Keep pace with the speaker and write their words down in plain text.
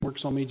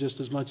works on me just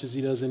as much as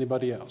He does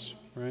anybody else,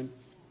 right?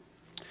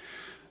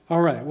 All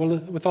right, well,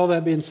 with all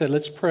that being said,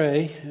 let's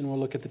pray, and we'll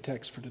look at the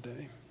text for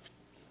today.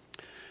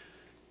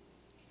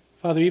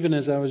 Father, even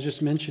as I was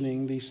just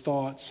mentioning these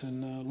thoughts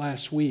and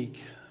last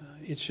week,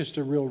 it's just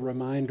a real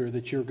reminder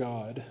that You're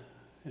God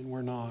and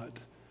we're not.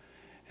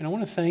 And I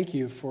want to thank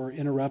You for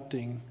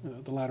interrupting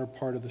the latter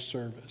part of the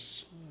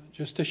service,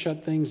 just to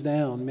shut things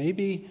down,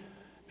 maybe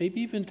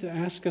even to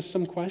ask us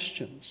some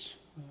questions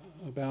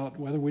about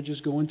whether we're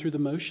just going through the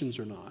motions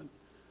or not,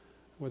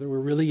 whether we're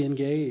really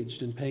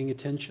engaged and paying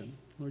attention.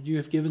 Lord, You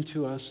have given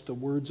to us the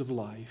words of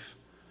life,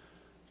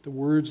 the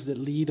words that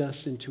lead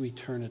us into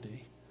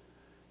eternity.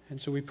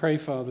 And so we pray,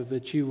 Father,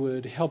 that You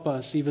would help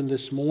us even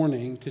this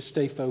morning to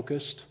stay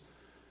focused.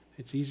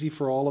 It's easy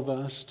for all of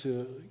us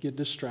to get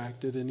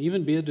distracted and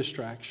even be a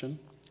distraction.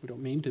 We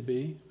don't mean to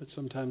be, but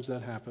sometimes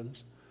that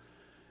happens.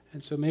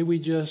 And so may we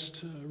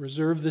just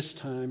reserve this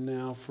time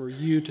now for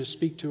You to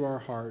speak to our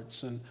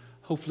hearts and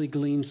hopefully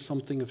glean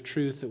something of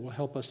truth that will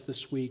help us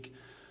this week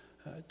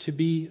to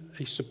be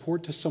a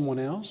support to someone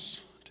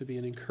else, to be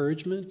an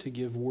encouragement, to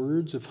give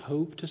words of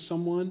hope to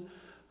someone,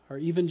 or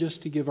even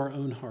just to give our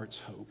own hearts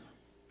hope.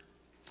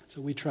 So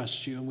we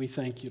trust You and we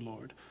thank You,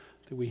 Lord,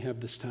 that we have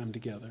this time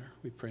together.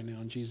 We pray now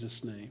in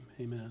Jesus' name.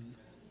 Amen.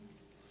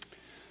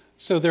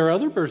 So there are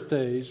other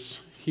birthdays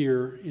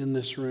here in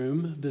this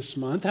room this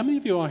month. How many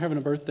of you are having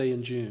a birthday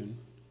in June?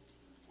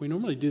 We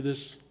normally do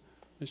this.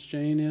 Miss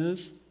Jane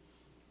is.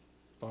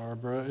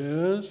 Barbara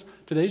is.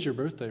 Today's your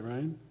birthday,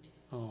 right?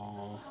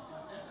 Oh.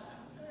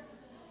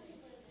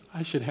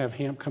 I should have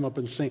Hamp come up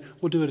and sing.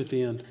 We'll do it at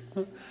the end.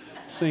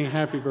 Sing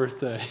happy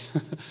birthday.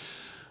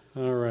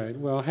 All right.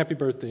 Well, happy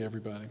birthday,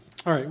 everybody.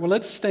 All right. Well,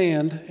 let's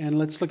stand and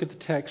let's look at the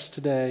text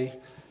today.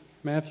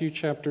 Matthew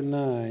chapter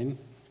 9,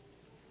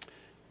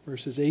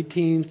 verses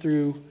 18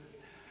 through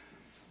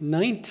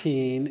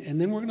 19, and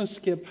then we're going to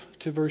skip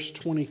to verse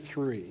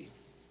 23.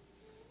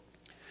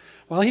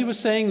 While He was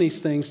saying these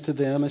things to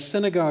them, a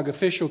synagogue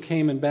official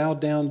came and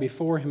bowed down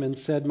before Him and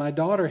said, "My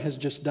daughter has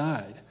just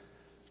died,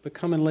 but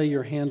come and lay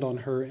your hand on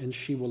her and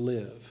she will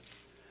live."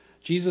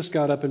 Jesus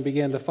got up and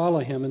began to follow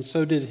Him, and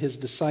so did His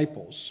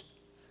disciples.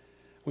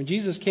 When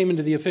Jesus came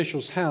into the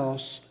official's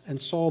house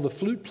and saw the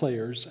flute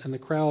players and the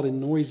crowd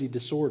in noisy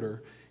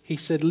disorder, He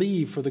said,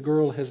 "Leave, for the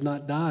girl has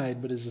not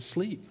died, but is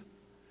asleep."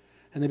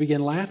 And they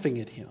began laughing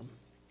at Him.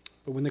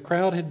 But when the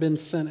crowd had been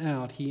sent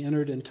out, He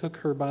entered and took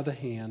her by the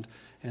hand,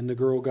 and the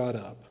girl got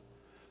up.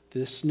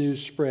 This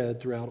news spread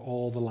throughout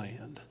all the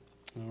land.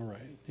 All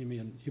right.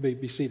 Amen. You may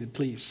be seated,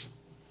 please.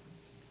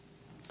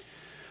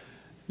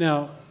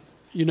 Now,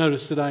 you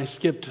notice that I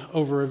skipped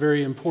over a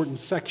very important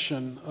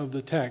section of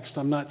the text.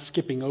 I'm not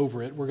skipping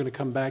over it. We're going to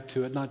come back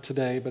to it, not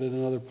today, but at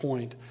another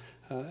point.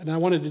 And I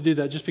wanted to do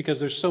that just because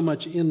there's so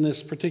much in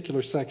this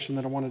particular section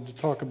that I wanted to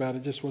talk about.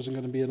 It just wasn't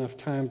going to be enough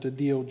time to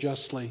deal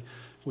justly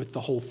with the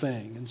whole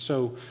thing. And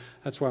so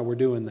that's why we're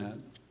doing that.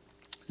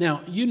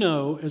 Now, you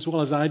know as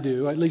well as I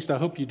do, at least I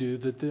hope you do,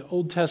 that the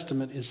Old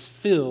Testament is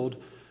filled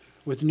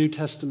with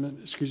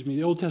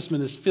the Old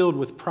Testament is filled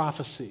with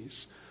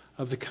prophecies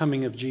of the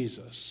coming of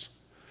Jesus.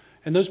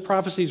 And those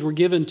prophecies were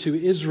given to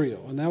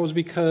Israel, and that was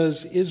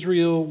because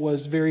Israel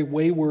was very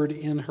wayward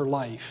in her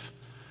life.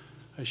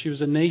 She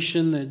was a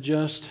nation that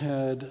just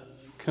had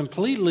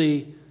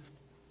completely,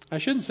 I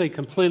shouldn't say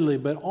completely,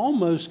 but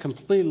almost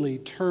completely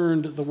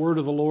turned the word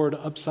of the Lord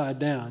upside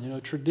down. You know,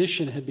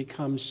 tradition had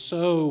become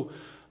so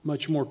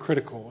much more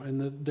critical,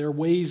 and their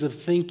ways of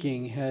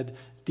thinking had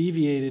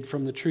deviated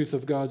from the truth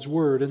of God's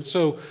word. And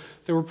so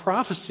there were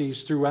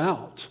prophecies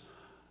throughout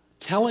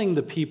telling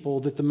the people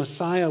that the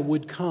Messiah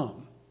would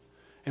come.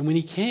 And when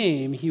He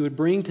came, He would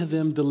bring to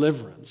them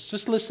deliverance.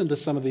 Just listen to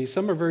some of these.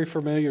 Some are very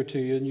familiar to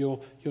you, and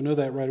you'll know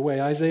that right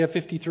away. Isaiah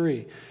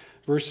 53,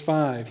 verse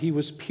 5. He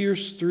was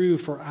pierced through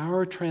for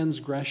our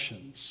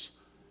transgressions.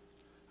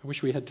 I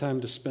wish we had time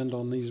to spend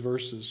on these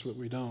verses, but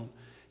we don't.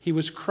 He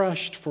was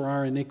crushed for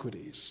our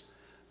iniquities.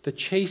 The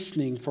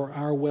chastening for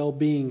our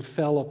well-being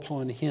fell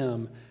upon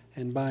Him,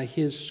 and by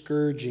His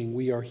scourging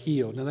we are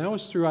healed. Now that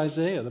was through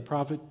Isaiah, the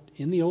prophet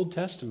in the Old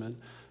Testament,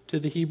 to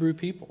the Hebrew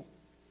people.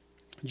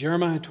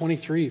 Jeremiah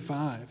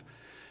 23:5.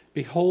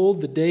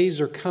 Behold, the days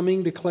are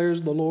coming,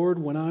 declares the Lord,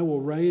 when I will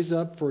raise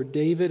up for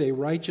David a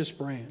righteous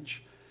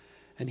branch,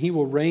 and he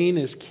will reign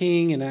as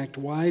king and act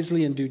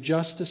wisely and do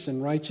justice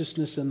and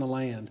righteousness in the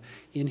land.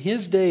 In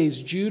his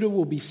days Judah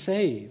will be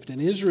saved, and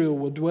Israel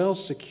will dwell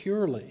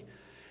securely.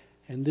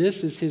 And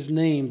this is his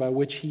name by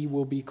which he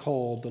will be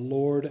called, the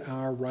Lord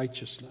our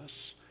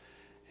righteousness.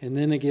 And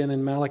then again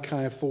in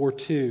Malachi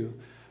 4:2.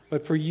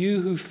 But for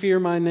you who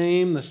fear my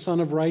name, the Son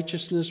of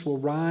Righteousness will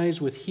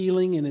rise with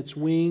healing in its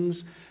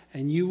wings,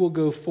 and you will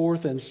go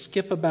forth and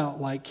skip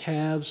about like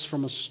calves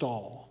from a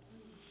stall.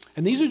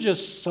 And these are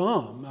just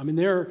some. I mean,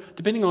 they're,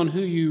 depending on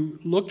who you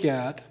look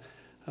at,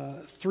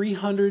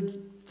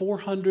 300,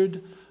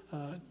 400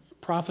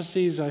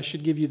 prophecies. I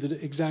should give you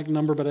the exact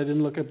number, but I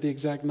didn't look up the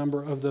exact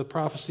number of the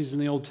prophecies in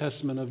the Old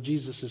Testament of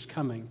Jesus'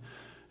 coming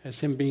as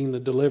Him being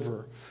the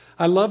deliverer.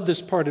 I love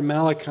this part in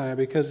Malachi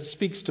because it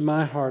speaks to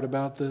my heart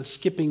about the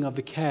skipping of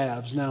the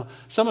calves. Now,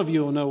 some of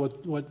you will know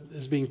what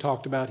is being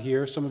talked about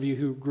here. Some of you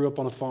who grew up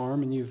on a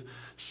farm and you've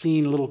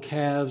seen little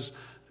calves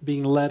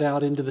being led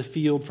out into the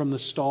field from the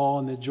stall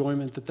and the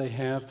enjoyment that they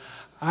have.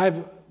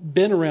 I've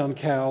been around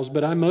cows,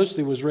 but I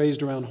mostly was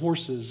raised around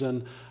horses.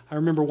 And I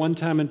remember one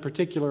time in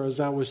particular as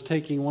I was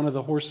taking one of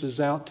the horses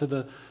out to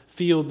the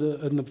field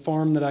in the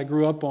farm that I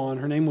grew up on.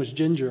 Her name was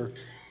Ginger.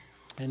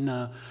 And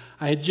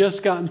I had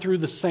just gotten through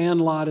the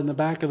sand lot in the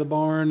back of the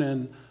barn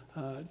and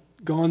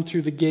gone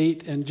through the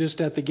gate, and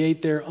just at the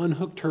gate there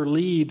unhooked her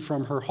lead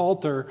from her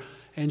halter,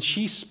 and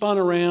she spun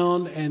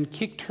around and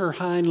kicked her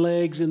hind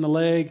legs in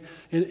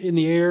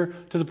the air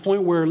to the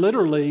point where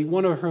literally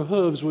one of her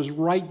hooves was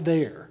right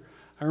there.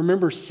 I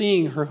remember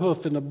seeing her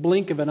hoof in a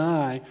blink of an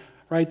eye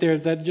right there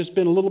that had just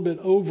been a little bit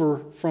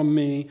over from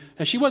me.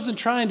 And she wasn't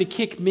trying to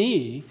kick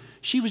me.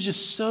 She was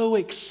just so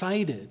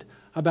excited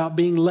about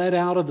being let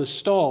out of the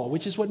stall,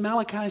 which is what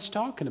Malachi is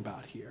talking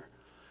about here.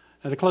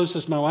 Now, the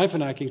closest my wife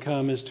and I can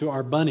come is to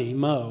our bunny,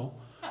 Mo,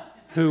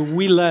 who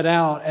we let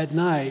out at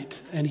night,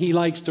 and he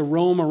likes to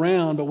roam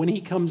around, but when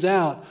he comes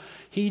out,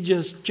 he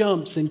just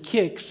jumps and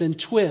kicks and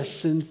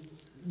twists and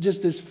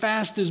just as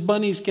fast as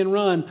bunnies can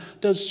run,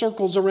 does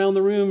circles around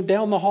the room,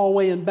 down the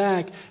hallway and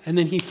back, and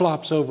then he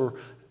flops over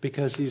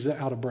because he's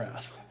out of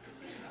breath.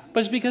 But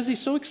it's because he's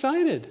so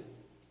excited.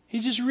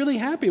 He's just really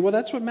happy. Well,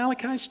 that's what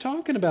Malachi's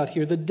talking about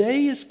here. The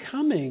day is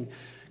coming.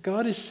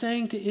 God is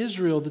saying to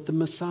Israel that the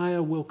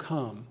Messiah will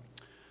come.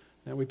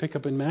 Now we pick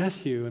up in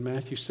Matthew, and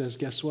Matthew says,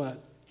 guess what?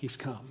 He's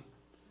come.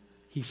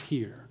 He's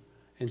here.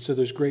 And so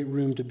there's great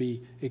room to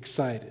be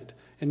excited.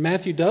 And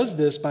Matthew does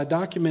this by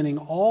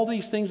documenting all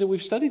these things that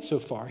we've studied so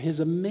far. His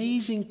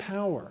amazing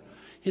power,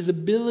 his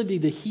ability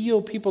to heal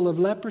people of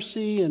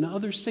leprosy and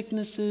other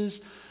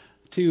sicknesses,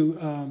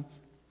 to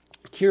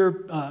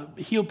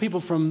heal people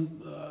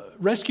from,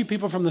 rescue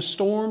people from the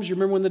storms. You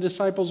remember when the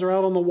disciples are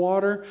out on the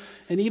water?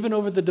 And even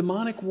over the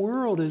demonic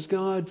world as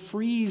God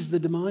frees the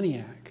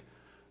demoniac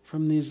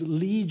from this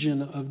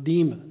legion of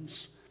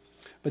demons.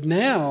 But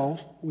now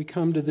we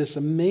come to this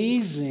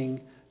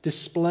amazing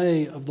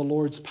display of the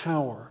Lord's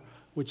power,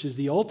 which is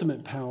the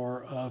ultimate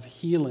power of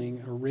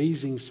healing or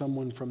raising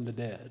someone from the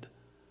dead.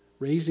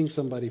 Raising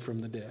somebody from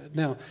the dead.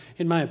 Now,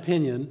 in my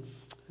opinion,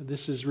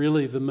 this is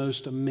really the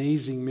most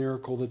amazing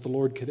miracle that the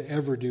Lord could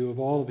ever do of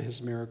all of his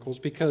miracles,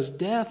 because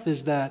death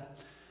is that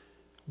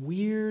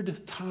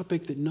weird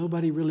topic that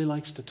nobody really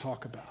likes to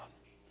talk about.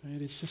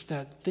 Right? It's just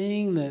that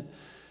thing that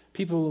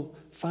people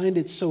find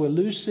it so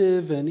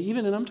elusive, and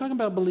I'm talking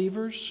about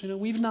believers,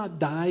 we've not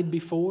died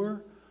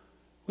before.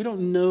 We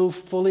don't know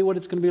fully what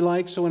it's going to be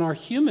like. So in our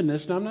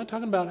humanness, now I'm not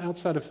talking about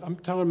I'm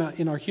talking about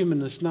in our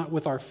humanness, not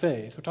with our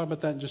faith. We'll talk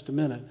about that in just a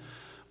minute.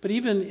 But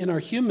even in our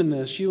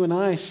humanness, you and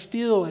I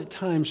still at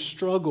times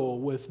struggle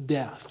with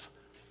death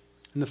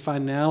and the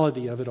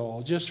finality of it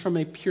all, just from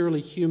a purely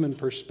human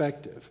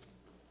perspective.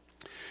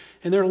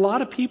 And there are a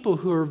lot of people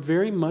who are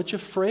very much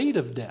afraid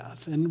of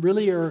death and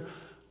really are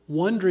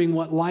wondering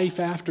what life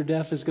after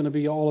death is going to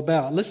be all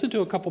about. Listen to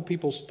a couple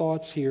people's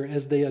thoughts here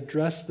as they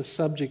address the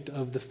subject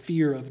of the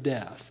fear of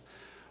death.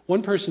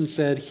 One person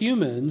said,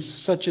 humans,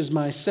 such as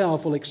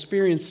myself, will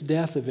experience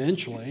death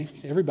eventually.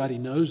 Everybody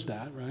knows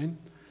that, right?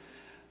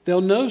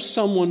 They'll know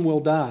someone will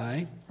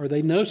die, or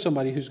they know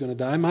somebody who's going to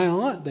die. My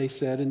aunt, they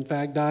said, in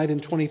fact, died in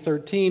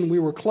 2013. We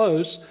were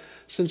close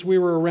since we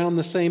were around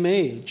the same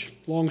age.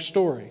 Long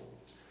story.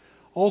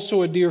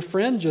 Also, a dear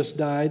friend just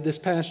died this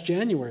past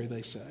January,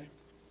 they say.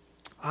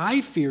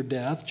 I fear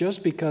death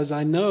just because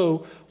I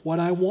know what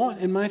I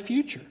want in my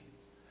future.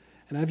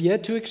 And I've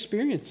yet to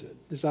experience it.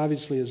 This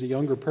obviously is a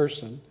younger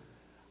person.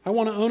 I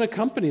want to own a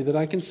company that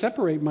I can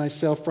separate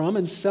myself from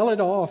and sell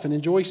it off and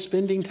enjoy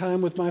spending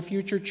time with my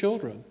future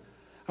children.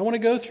 I want to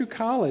go through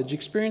college,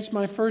 experience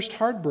my first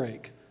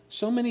heartbreak.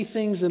 So many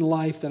things in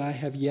life that I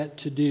have yet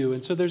to do.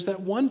 And so there's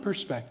that one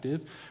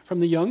perspective from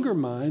the younger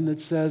mind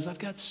that says, I've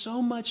got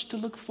so much to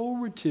look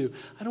forward to.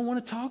 I don't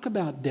want to talk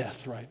about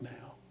death right now.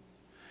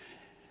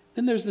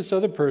 Then there's this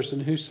other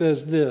person who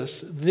says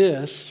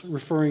this,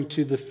 referring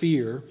to the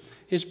fear,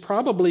 is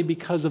probably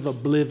because of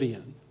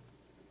oblivion.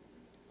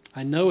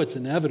 I know it's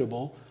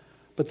inevitable,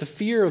 but the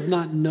fear of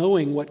not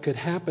knowing what could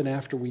happen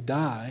after we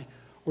die,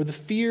 or the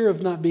fear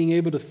of not being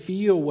able to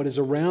feel what is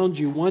around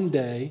you one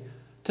day,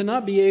 to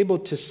not be able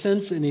to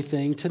sense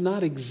anything, to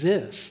not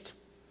exist.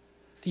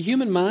 The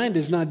human mind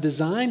is not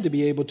designed to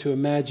be able to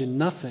imagine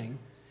nothing.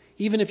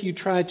 Even if you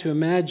try to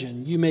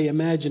imagine, you may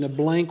imagine a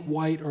blank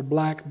white or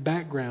black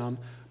background,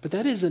 but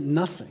that isn't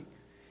nothing.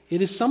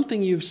 It is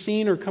something you've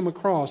seen or come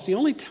across. The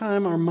only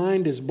time our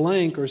mind is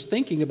blank or is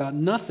thinking about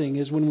nothing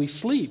is when we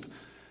sleep,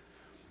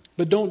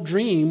 but don't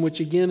dream, which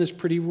again is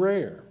pretty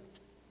rare.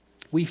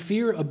 We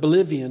fear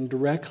oblivion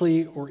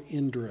directly or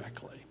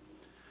indirectly.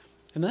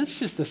 And that's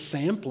just a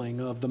sampling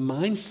of the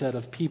mindset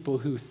of people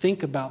who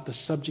think about the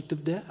subject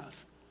of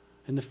death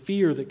and the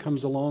fear that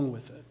comes along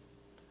with it.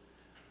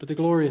 But the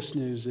glorious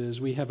news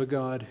is we have a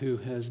God who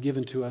has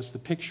given to us the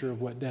picture of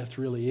what death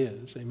really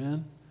is.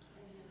 Amen?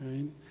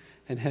 Right?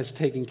 and has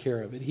taken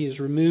care of it. He has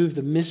removed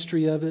the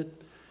mystery of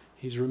it.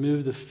 He's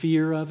removed the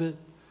fear of it.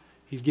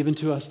 He's given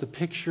to us the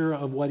picture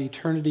of what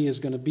eternity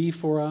is going to be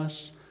for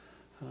us,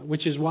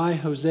 which is why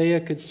Hosea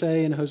could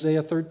say in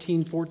Hosea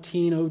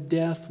 13:14, "O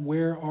death,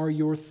 where are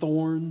your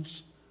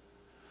thorns?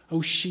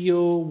 O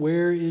Sheol,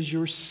 where is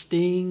your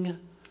sting?"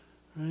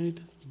 Right?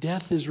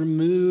 Death is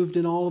removed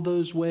in all of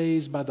those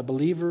ways by the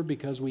believer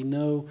because we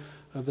know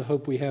of the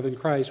hope we have in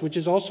Christ, which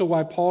is also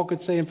why Paul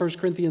could say in 1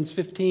 Corinthians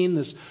 15,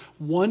 this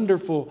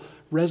wonderful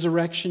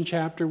resurrection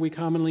chapter we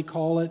commonly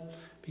call it,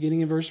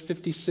 beginning in verse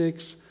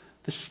 56,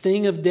 "The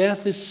sting of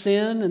death is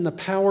sin, and the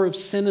power of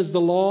sin is the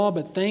law,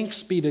 but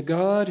thanks be to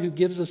God who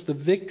gives us the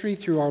victory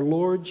through our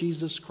Lord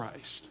Jesus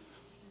Christ."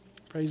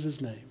 Praise His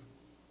name.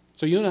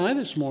 So you and I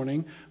this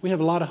morning, we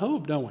have a lot of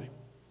hope, don't we?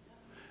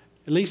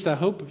 At least I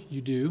hope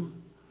you do.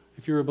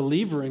 If you're a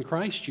believer in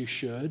Christ, you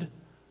should.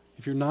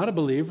 If you're not a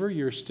believer,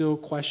 you're still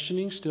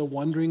questioning, still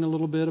wondering a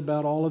little bit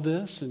about all of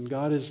this, and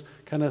God is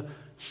kind of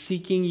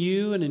seeking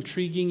you and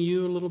intriguing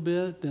you a little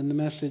bit, then the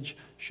message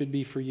should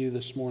be for you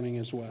this morning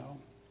as well.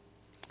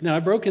 Now,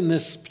 I've broken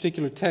this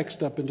particular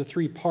text up into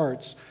 3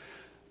 parts.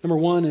 Number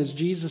 1 is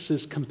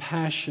Jesus'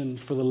 compassion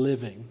for the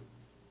living.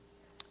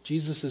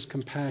 Jesus'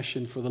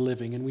 compassion for the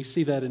living, and we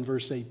see that in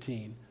verse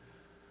 18.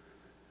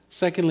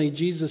 Secondly,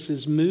 Jesus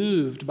is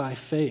moved by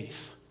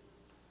faith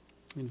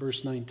in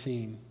verse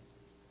 19.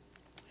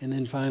 And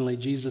then finally,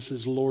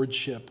 Jesus'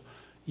 lordship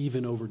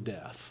even over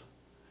death.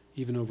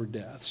 Even over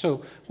death.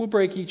 So we'll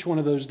break each one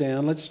of those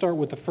down. Let's start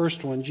with the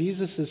first one,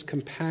 Jesus'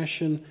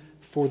 compassion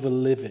for the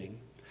living.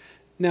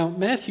 Now,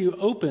 Matthew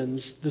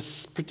opens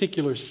this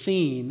particular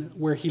scene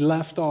where he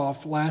left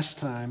off last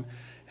time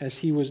as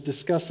he was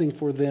discussing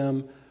for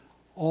them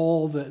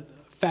all that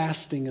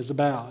fasting is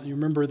about. You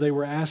remember they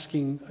were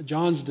asking,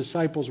 John's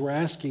disciples were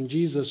asking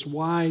Jesus,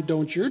 "Why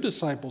don't your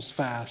disciples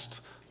fast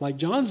like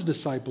John's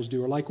disciples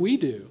do or like we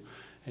do?"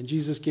 And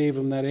Jesus gave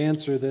them that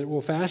answer that,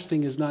 well,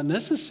 fasting is not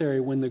necessary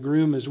when the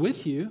groom is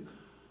with you.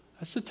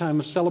 That's a time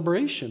of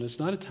celebration. It's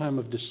not a time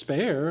of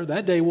despair.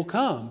 That day will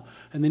come.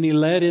 And then he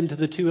led into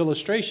the 2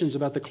 illustrations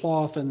about the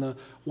cloth and the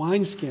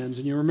wineskins.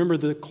 And you remember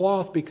the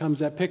cloth becomes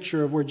that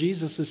picture of where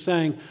Jesus is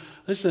saying,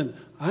 listen,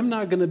 I'm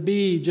not going to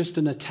be just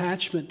an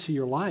attachment to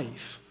your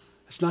life.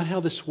 That's not how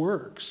this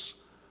works.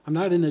 I'm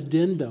not an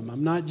addendum.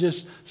 I'm not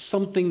just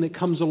something that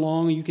comes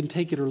along and you can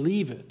take it or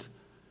leave it.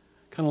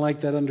 Kind of like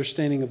that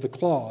understanding of the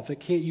cloth.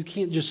 You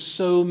can't just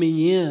sew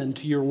me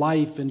into your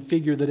life and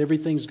figure that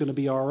everything's going to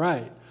be all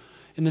right.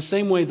 In the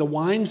same way, the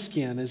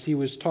wineskin, as he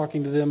was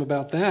talking to them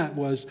about that,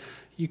 was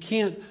you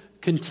can't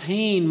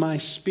contain my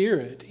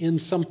spirit in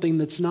something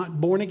that's not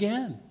born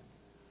again.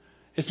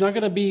 It's not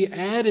going to be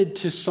added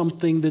to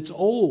something that's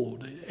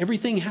old.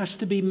 Everything has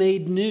to be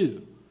made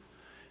new.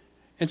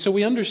 And so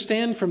we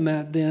understand from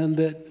that then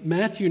that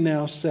Matthew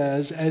now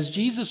says, as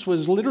Jesus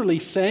was literally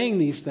saying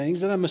these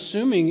things, and I'm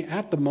assuming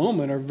at the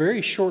moment or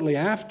very shortly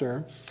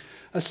after,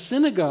 a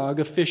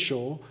synagogue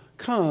official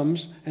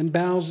comes and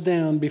bows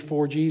down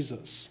before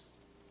Jesus.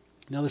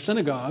 Now the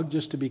synagogue,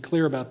 just to be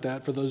clear about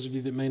that for those of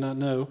you that may not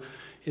know,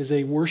 is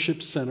a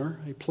worship center,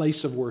 a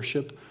place of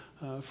worship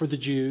for the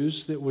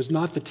Jews. That was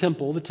not the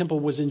temple. The temple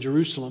was in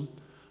Jerusalem.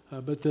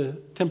 But the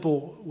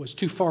temple was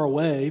too far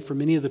away for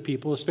many of the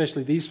people,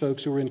 especially these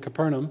folks who were in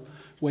Capernaum,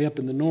 way up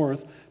in the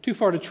north, too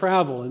far to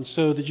travel. And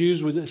so the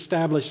Jews would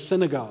establish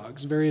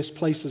synagogues, various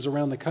places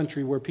around the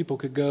country where people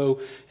could go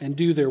and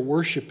do their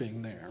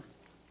worshiping there.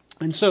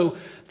 And so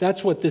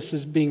that's what this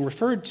is being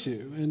referred to.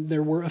 And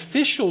there were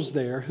officials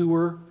there who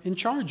were in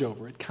charge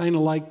over it, kind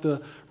of like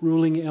the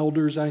ruling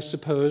elders, I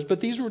suppose. But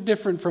these were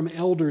different from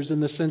elders in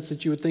the sense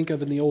that you would think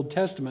of in the Old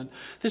Testament.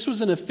 This was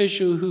an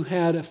official who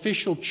had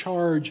official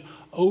charge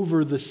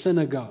over the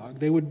synagogue.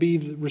 They would be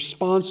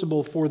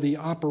responsible for the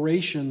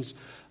operations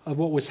of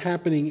what was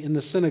happening in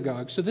the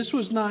synagogue. So this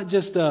was not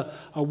just a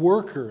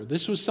worker.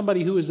 This was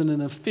somebody who was in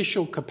an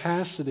official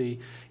capacity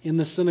in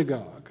the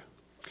synagogue.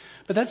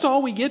 But that's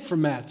all we get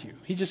from Matthew.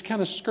 He just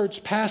kind of skirts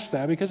past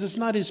that because it's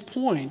not his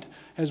point,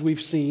 as we've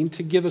seen,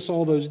 to give us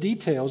all those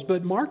details.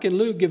 But Mark and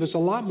Luke give us a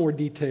lot more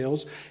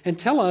details and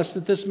tell us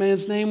that this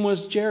man's name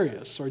was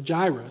Jairus, or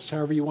Jairus,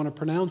 however you want to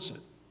pronounce it,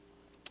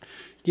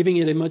 giving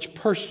it a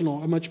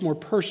much more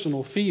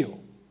personal feel.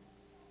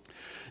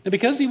 Now,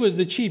 because he was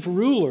the chief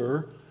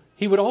ruler,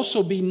 he would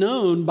also be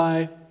known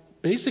by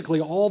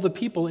basically all the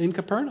people in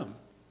Capernaum.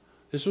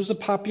 This was a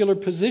popular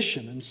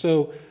position, and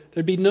so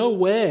there'd be no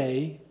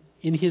way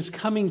in his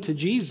coming to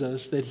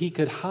Jesus that he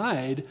could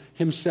hide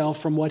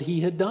himself from what he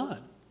had done.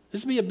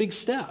 This would be a big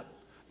step,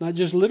 not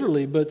just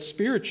literally, but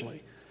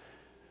spiritually,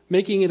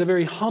 making it a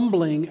very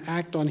humbling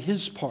act on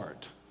his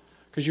part.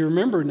 Because you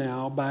remember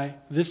now, by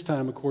this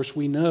time, of course,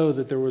 we know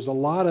that there was a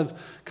lot of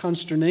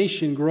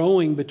consternation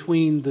growing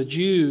between the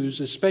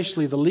Jews,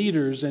 especially the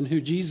leaders, and who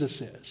Jesus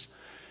is.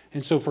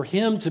 And so for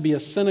him to be a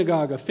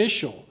synagogue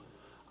official,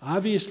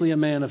 obviously a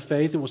man of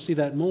faith, and we'll see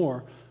that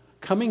more,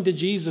 coming to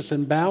Jesus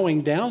and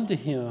bowing down to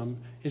him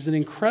is an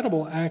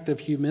incredible act of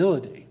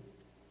humility.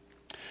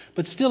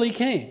 But still he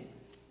came.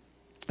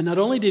 And not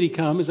only did he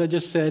come, as I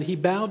just said, he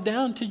bowed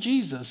down to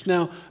Jesus.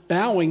 Now,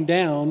 bowing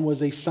down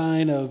was a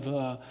sign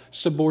of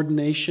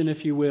subordination,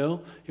 if you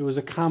will. It was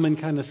a common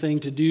kind of thing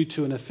to do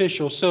to an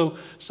official. So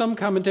some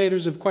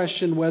commentators have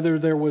questioned whether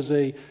there was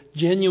a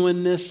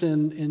genuineness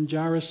in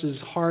Jairus'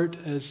 heart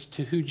as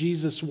to who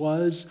Jesus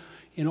was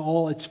in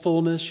all its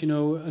fullness. In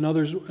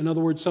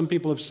other words, some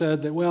people have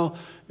said that, well,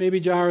 maybe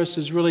Jairus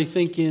is really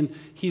thinking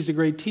he's a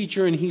great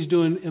teacher and he's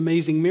doing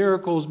amazing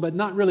miracles, but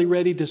not really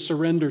ready to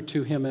surrender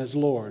to him as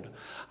Lord.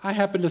 I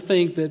happen to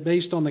think that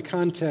based on the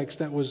context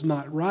that was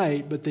not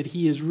right, but that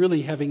he is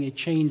really having a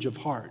change of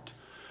heart.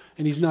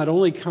 And he's not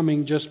only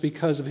coming just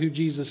because of who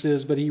Jesus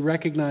is, but he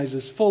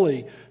recognizes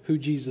fully who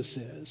Jesus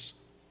is.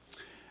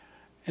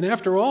 And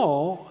after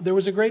all, there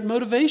was a great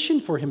motivation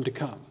for him to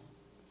come.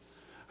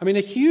 I mean,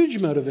 a huge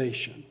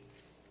motivation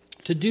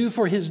to do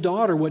for his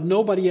daughter what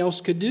nobody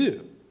else could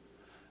do.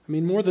 I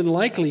mean, more than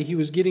likely, he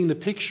was getting the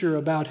picture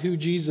about who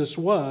Jesus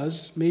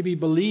was, maybe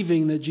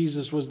believing that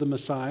Jesus was the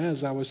Messiah,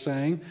 as I was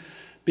saying,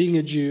 being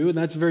a Jew, and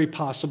that's very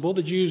possible.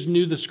 The Jews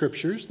knew the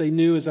Scriptures. They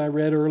knew, as I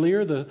read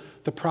earlier, the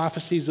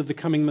prophecies of the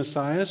coming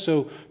Messiah.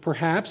 So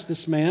perhaps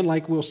this man,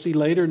 like we'll see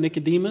later,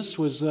 Nicodemus,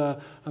 was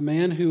a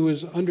man who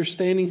was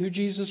understanding who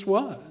Jesus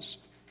was.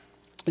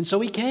 And so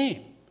he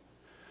came.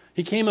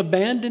 He came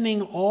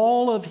abandoning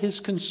all of his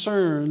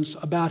concerns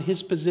about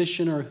his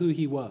position or who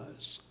he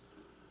was.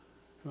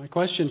 My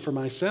question for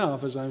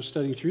myself as I was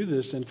studying through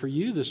this and for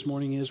you this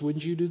morning is,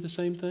 wouldn't you do the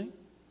same thing?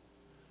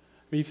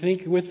 I mean,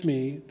 think with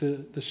me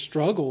the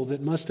struggle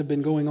that must have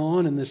been going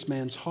on in this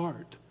man's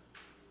heart.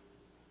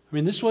 I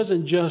mean, this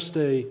wasn't just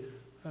a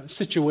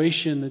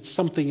situation that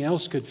something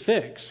else could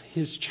fix.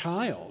 His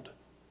child,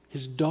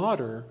 his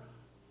daughter,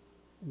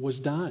 was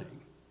dying.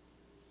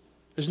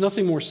 There's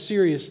nothing more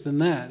serious than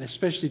that,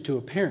 especially to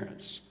a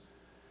parent.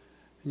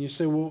 And you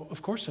say, well,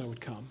 of course I would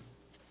come.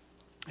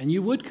 And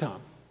you would come.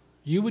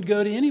 You would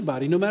go to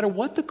anybody, no matter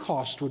what the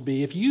cost would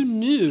be. If you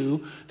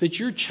knew that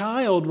your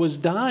child was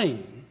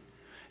dying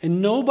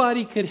and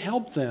nobody could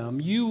help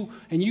them, you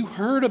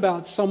heard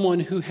about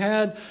someone who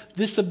had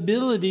this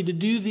ability to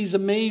do these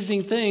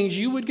amazing things,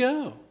 you would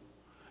go.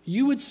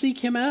 You would seek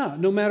him out,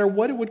 no matter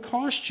what it would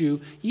cost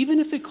you, even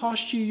if it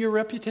cost you your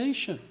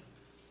reputation.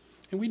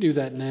 And we do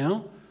that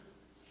now.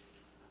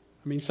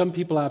 I mean, some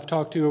people I've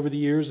talked to over the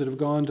years that have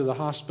gone to the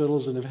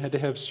hospitals and have had to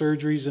have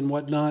surgeries and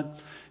whatnot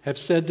have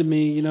said to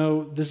me,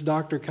 this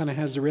doctor kind of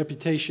has the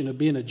reputation of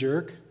being a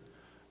jerk,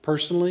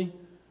 personally,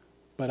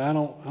 but I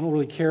don't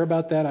really care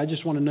about that. I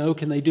just want to know,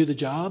 can they do the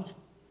job,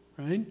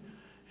 right?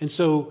 And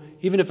so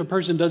even if a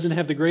person doesn't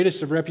have the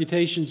greatest of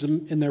reputations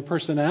in their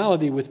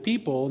personality with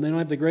people, and they don't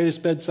have the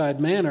greatest bedside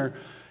manner,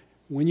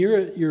 when you're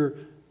at your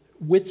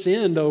wit's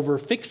end over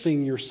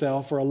fixing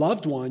yourself or a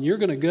loved one, you're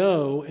going to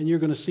go and you're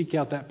going to seek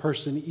out that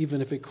person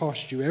even if it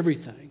costs you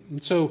everything.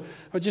 And so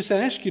I would just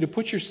ask you to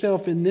put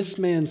yourself in this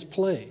man's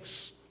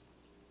place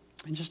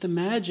and just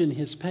imagine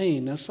his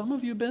pain. Now, some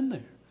of you have been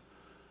there.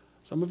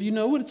 Some of you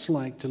know what it's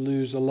like to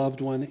lose a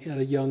loved one at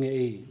a young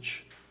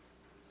age.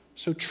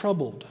 So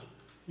troubled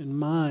in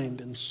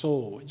mind and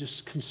soul. It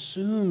just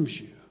consumes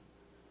you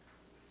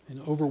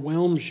and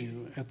overwhelms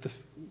you at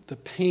the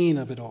pain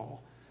of it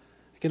all.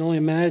 I can only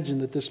imagine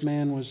that this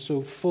man was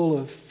so full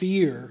of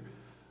fear,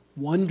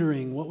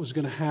 wondering what was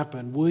going to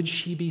happen. Would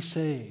she be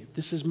saved?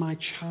 This is my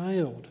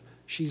child.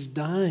 She's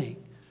dying.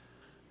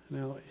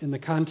 Now, in the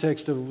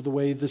context of the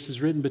way this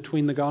is written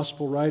between the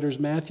gospel writers,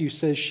 Matthew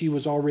says she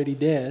was already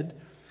dead,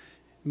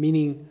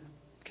 meaning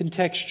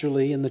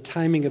contextually in the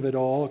timing of it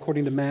all,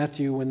 according to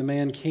Matthew, when the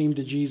man came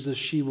to Jesus,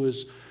 she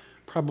was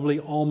probably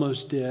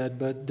almost dead,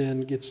 but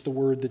then gets the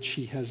word that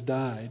she has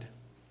died,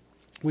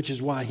 which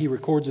is why he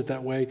records it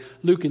that way.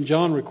 Luke and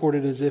John record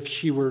it as if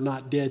she were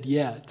not dead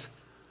yet.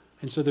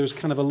 And so there's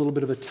kind of a little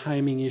bit of a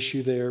timing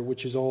issue there,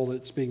 which is all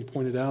that's being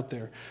pointed out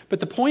there. But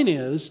the point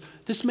is,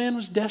 this man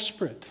was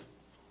desperate.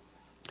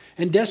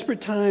 And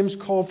desperate times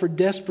call for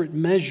desperate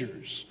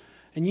measures.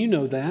 And you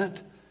know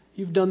that.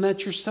 You've done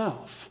that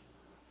yourself.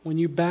 When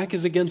your back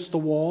is against the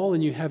wall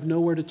and you have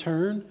nowhere to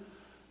turn,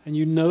 and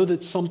you know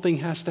that something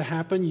has to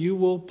happen, you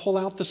will pull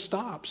out the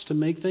stops to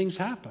make things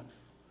happen.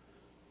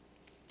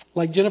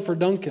 Like Jennifer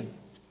Duncan,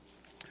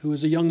 who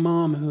was a young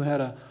mom who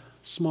had a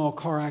small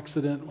car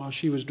accident while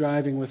she was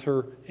driving with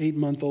her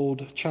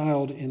 8-month-old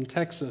child in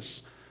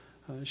Texas.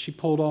 She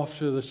pulled off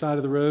to the side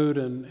of the road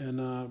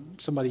and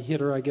somebody hit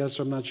her, I guess.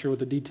 I'm not sure what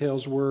the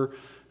details were.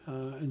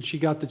 And she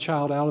got the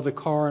child out of the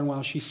car, and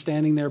while she's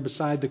standing there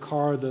beside the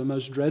car, the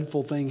most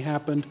dreadful thing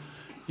happened.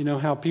 You know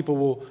how people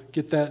will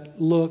get that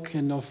look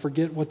and they'll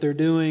forget what they're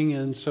doing,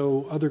 and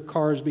so other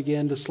cars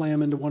began to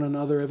slam into one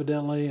another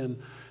evidently,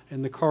 and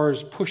the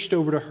cars pushed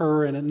over to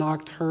her, and it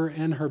knocked her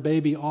and her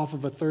baby off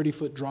of a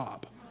 30-foot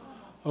drop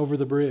over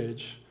the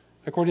bridge.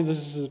 According to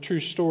this is a true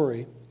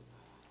story.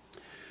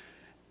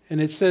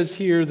 And it says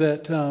here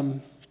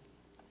that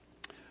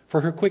for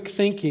her quick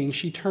thinking,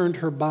 she turned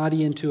her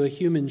body into a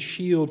human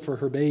shield for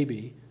her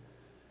baby.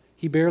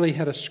 He barely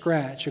had a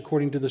scratch,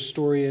 according to the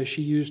story, as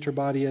she used her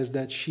body as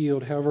that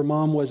shield. However,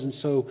 Mom wasn't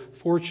so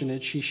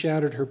fortunate. She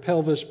shattered her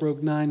pelvis,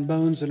 broke 9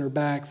 bones in her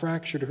back,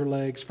 fractured her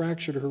legs,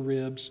 fractured her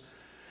ribs,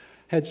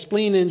 had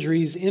spleen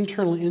injuries,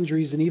 internal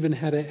injuries, and even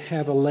had to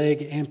have a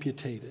leg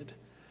amputated.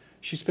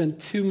 She spent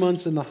 2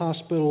 months in the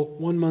hospital,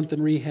 1 month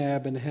in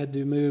rehab, and had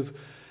to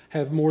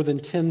have more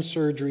than 10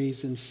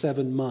 surgeries in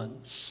 7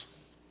 months.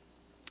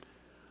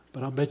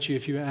 But I'll bet you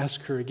if you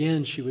ask her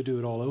again, she would do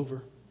it all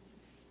over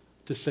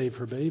to save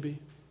her baby.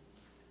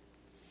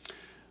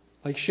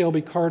 Like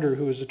Shelby Carter,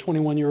 who was a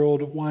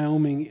 21-year-old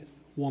Wyoming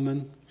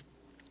woman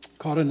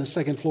caught on the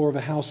second floor of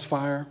a house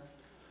fire.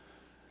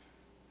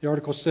 The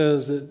article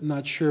says that,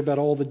 not sure about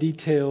all the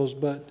details,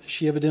 but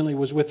she evidently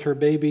was with her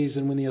babies,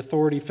 and when the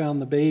authority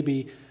found the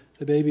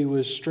baby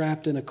was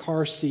strapped in a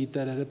car seat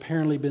that had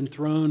apparently been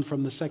thrown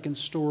from the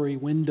second-story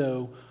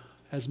window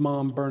as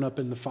Mom burned up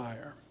in the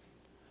fire.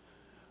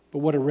 But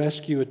what a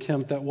rescue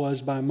attempt that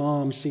was by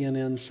Mom,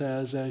 CNN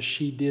says, as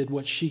she did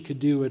what she could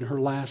do in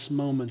her last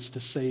moments to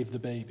save the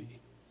baby.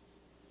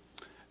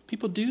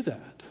 People do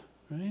that,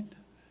 right?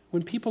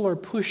 When people are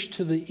pushed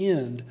to the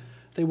end,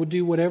 they will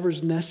do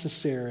whatever's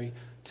necessary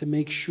to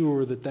make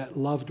sure that that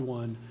loved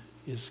one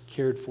is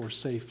cared for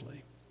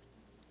safely.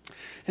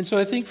 And so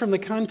I think from the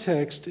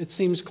context, it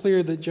seems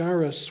clear that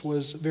Jairus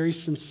was very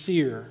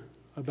sincere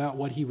about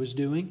what he was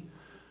doing.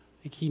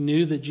 Like he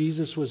knew that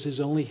Jesus was his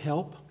only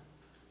help.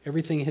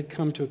 Everything had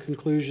come to a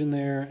conclusion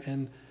there,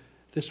 and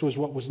this was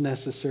what was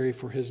necessary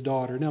for his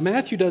daughter. Now,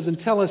 Matthew doesn't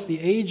tell us the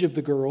age of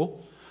the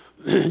girl,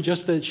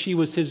 just that she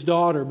was his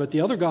daughter, but the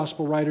other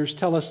gospel writers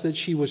tell us that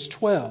she was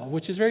 12,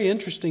 which is very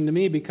interesting to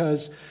me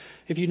because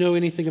if you know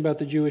anything about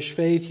the Jewish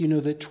faith, you know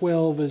that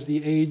 12 is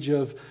the age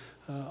of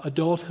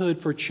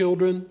adulthood for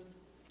children.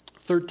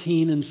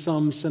 13 in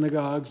some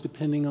synagogues,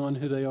 depending on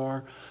who they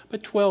are.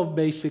 But 12,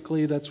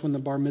 basically, that's when the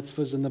bar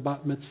mitzvahs and the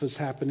bat mitzvahs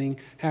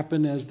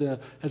happen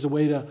as a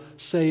way to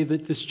say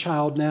that this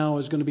child now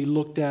is going to be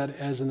looked at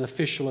as an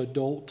official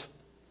adult.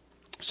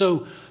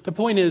 So the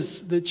point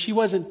is that she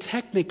wasn't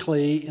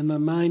technically, in the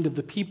mind of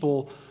the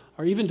people,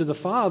 or even to the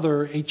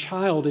father, a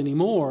child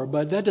anymore.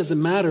 But that doesn't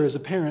matter as a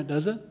parent,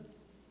 does it?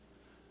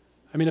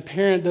 I mean, a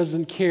parent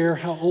doesn't care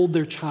how old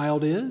their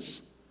child is.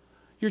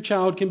 Your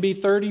child can be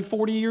 30,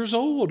 40 years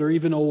old or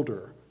even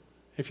older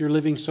if you're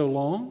living so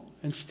long,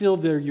 and still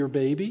they're your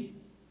baby,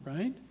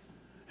 right?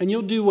 And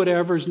you'll do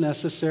whatever is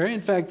necessary. In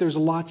fact, there's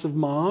lots of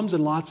moms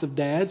and lots of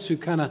dads who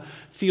kind of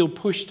feel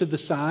pushed to the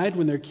side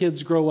when their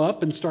kids grow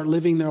up and start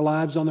living their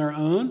lives on their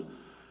own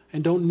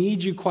and don't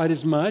need you quite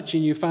as much.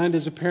 And you find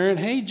as a parent,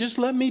 hey, just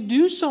let me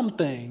do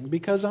something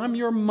because I'm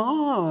your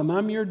mom,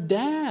 I'm your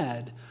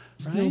dad.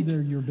 Still, right?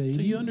 They're your baby.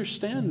 So you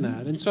understand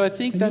that. And so I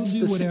think that's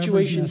the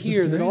situation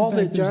here, that all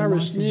that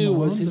Jairus knew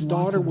was his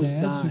daughter was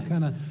dying. Who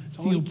kind of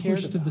feel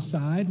pushed to the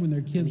side when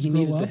their kids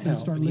grow up and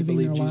start living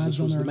their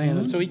lives on their own.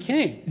 And so he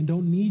came. And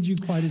don't need you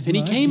quite as much. And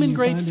he came in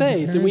great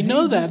faith. And we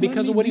know that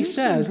because of what he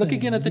says. Look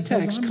again at the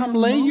text. Come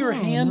lay your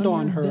hand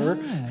on her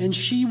and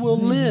she will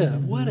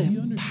live. What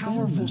a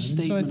powerful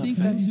statement of faith.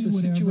 So I think that's the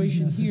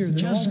situation here.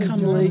 Just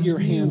come lay your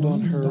hand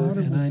on her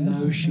and I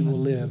know she will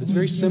live. It's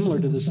very similar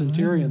to the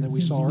centurion that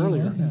we saw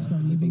earlier.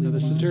 The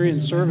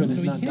centurion's servant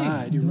had not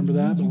died. You remember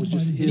that? But was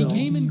just ill. And he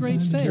came in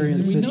great faith.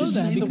 And we know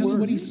that because of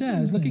what he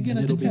says. Look again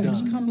at the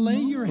text. Come lay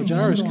your hand on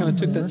her. Jairus kind of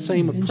took that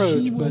same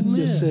approach, but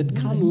just said,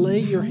 come lay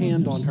your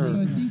hand on her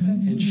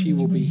and she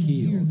will be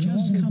healed.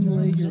 Just come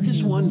lay your hand. I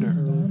just wonder,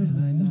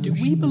 do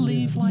we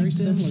believe like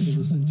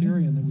this?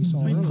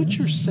 I mean, put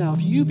yourself,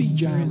 you be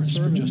Jairus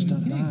for just a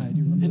minute,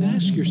 and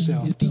ask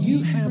yourself, do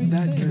you have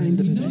that kind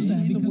of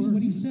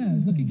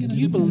faith? Do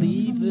you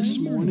believe this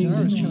morning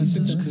that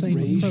Jesus could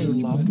raise your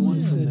loved one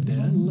from the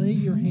dead? Lay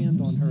your hand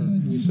on her.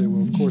 And you say,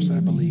 well, of course I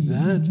believe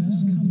that.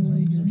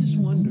 I just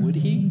wonder, would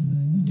he?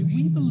 Do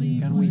we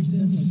believe? Can we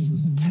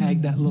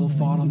tag that little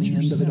thought on the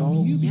end of it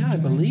all? Yeah, I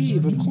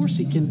believe. Of course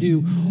he can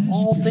do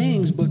all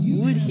things, but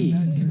would he?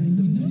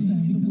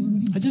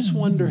 I just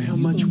wonder how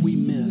much we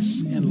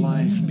miss in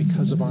life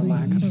because of our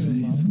lack of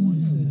faith.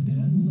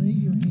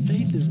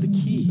 Faith is the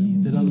key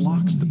that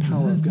unlocks the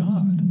power of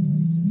God.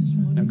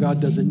 Now,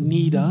 God doesn't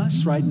need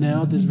us right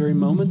now at this very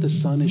moment. The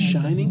sun is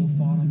shining.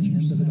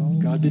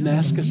 God didn't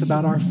ask us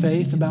about our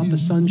faith, about the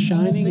sun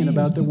shining, and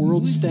about the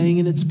world staying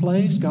in its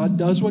place. God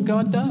does what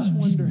God does.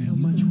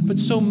 But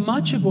so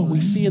much of what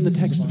we see in the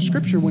text of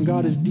Scripture when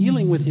God is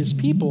dealing with His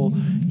people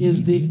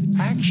is the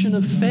action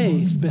of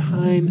faith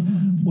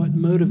behind what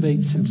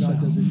motivates Himself.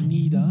 God doesn't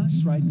need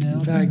us right now.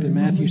 In fact, in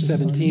Matthew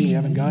 17, we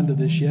haven't gotten to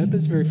this yet, but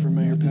it's a very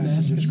familiar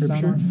passage of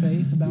Scripture.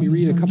 Let me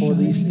read a couple of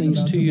these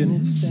things to you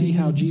and see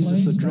how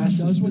Jesus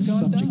addresses this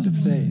subject of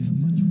faith.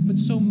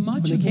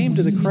 When they came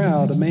to the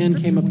crowd, a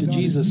man came up to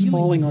Jesus,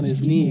 falling on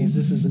his knees.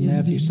 This is in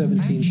Matthew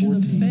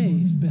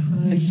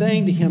 17:14. And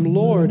saying to him,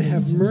 Lord,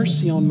 have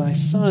mercy on my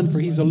son, for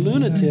he's a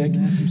lunatic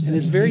and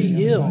is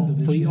very ill,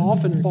 for he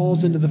often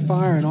falls into the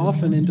fire and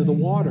often into the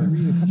water.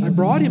 I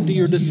brought him to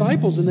your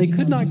disciples, and they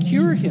could not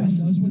cure him.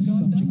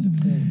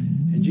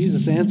 And And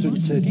Jesus answered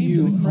and said,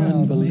 "You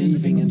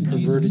unbelieving and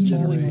perverted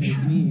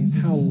generation,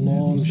 how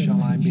long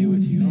shall I be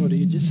with you?" Oh, do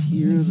you just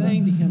hear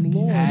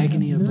the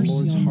agony of the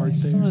Lord's heart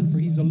there?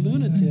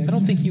 I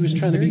don't think he was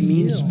trying to be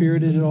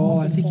mean-spirited at all.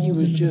 I think he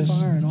was just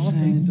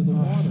saying,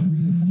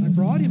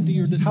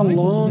 "How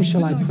long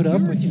shall I put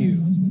up with you?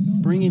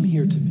 Bring him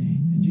here to me."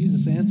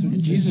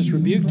 And Jesus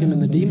rebuked him,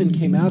 and the demon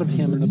came out of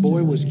him, and the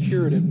boy was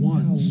cured at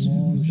once.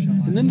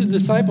 And then the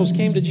disciples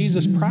came to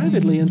Jesus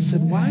privately and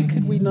said, "Why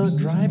could we not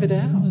drive it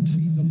out?"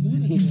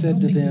 And he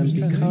said to them,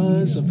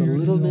 "Because of the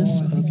littleness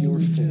of your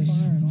faith.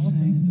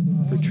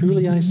 For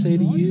truly I say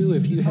to you,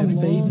 if you have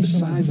faith the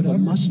size of a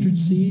mustard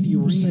seed, you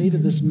will say to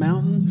this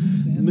mountain,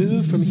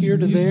 'Move from here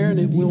to there,' and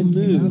it will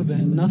move,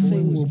 and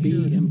nothing will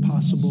be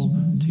impossible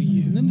to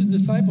you." And then the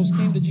disciples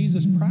came to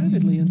Jesus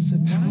privately and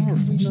said, "Why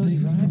could we not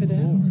drive it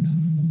out?"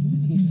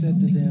 He said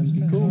to them,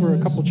 Go over a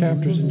couple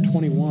chapters in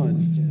 21.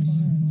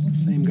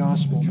 Same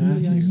gospel,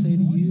 Matthew.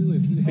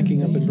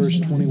 Picking up in verse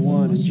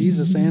 21. And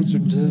Jesus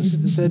answered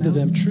and said to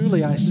them,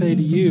 "Truly I say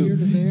to you,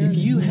 if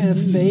you have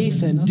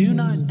faith and do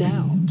not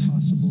doubt,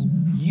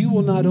 you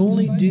will not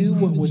only do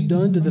what was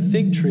done to the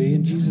fig tree,"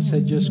 and Jesus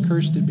had just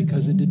cursed it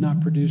because it did not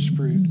produce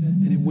fruit,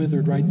 and it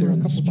withered right there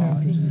on the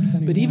spot.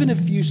 "But even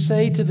if you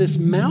say to this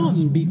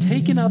mountain, 'Be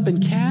taken up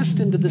and cast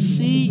into the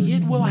sea,'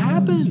 it will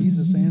happen."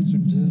 Jesus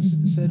answered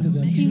and said to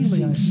them,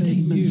 Amazing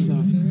statements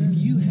of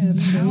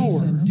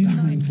power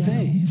behind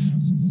faith.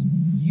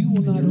 And you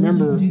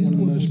remember one of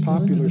the most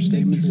popular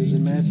statements is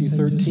in Matthew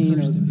 13,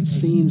 or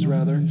scenes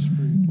rather,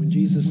 when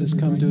Jesus has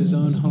come to his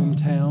own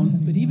hometown.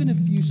 But even if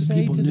you The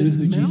say people to knew this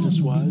who Jesus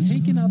mountain, was. "Be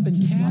taken up and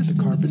Is this not cast the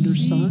into the carpenter's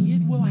sea," son?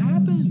 it will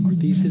happen. Aren't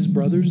these his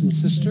brothers and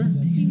sister?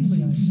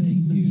 Amazing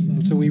statements.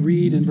 And so we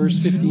read in verse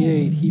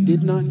 58, he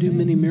did not do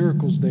many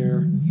miracles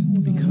there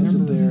because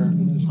of their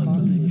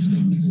unbelief.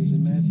 Statements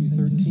in Matthew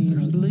 13,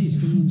 Their unbelief.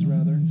 scenes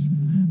rather.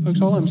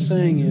 Folks, all I'm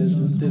saying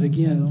is that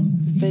again,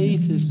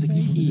 faith is the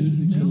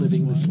key to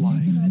living this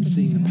life and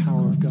seeing the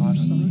power of God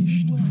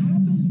unleashed.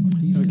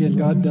 Again,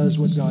 God does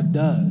what God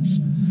does.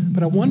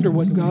 But I wonder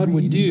what God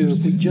would do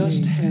if we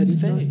just had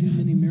faith.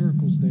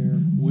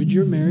 Would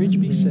your marriage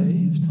be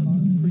saved,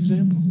 for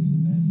example?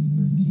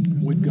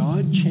 Would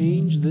God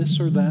change this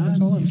or that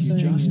if you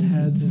just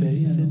had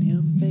faith in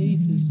Him?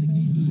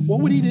 What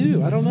would He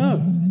do? I don't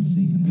know.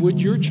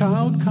 Would your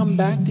child come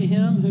back to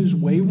Him who's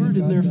wayward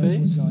in their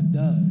faith?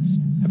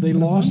 If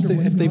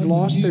they've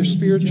lost their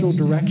spiritual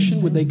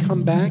direction, would they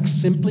come back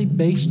simply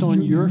based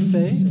on your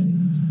faith?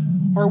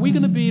 Or are we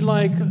going to be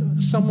like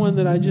someone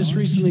that I just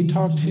recently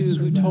talked to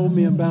who told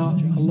me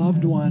about a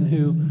loved one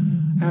who,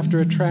 after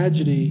a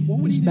tragedy,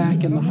 is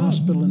back in the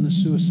hospital in the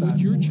suicide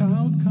ward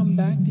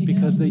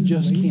because they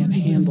just can't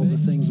handle the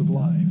things of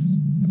life?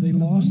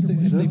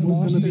 Is that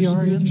going to be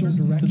our answer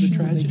to the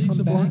tragedies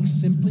of life?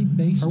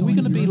 Are we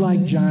going to be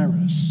like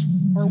Jairus?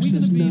 Are we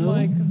going to be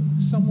like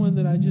someone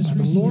that I just by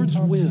the recently Lord's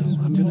talked will, to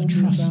I'm going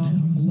to trust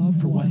Him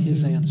for what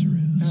His answer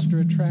is. After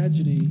a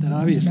tragedy, that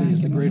obviously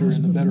is the greater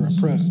and the better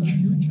approach.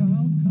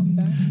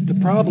 The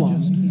problem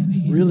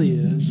really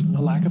is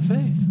a lack of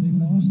faith.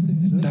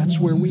 That's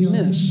where we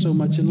miss so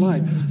much in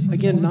life.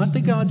 Again, not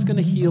that God's going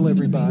to heal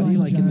everybody,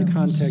 like in the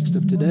context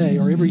of today,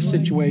 or every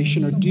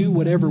situation, or do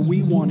whatever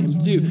we want Him to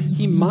do.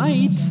 He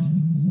might,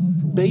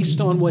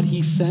 based on what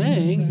He's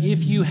saying,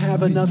 if you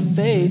have enough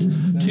faith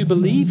to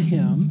believe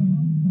Him.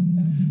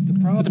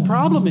 But the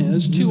problem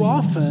is, too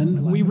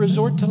often, we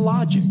resort to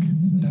logic.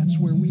 That's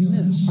where we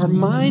miss. Our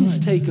minds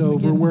take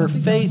over where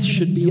faith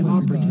should be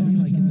operative.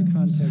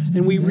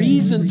 And we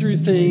reason through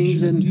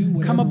things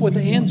and come up with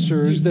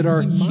answers that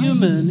are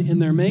human in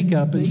their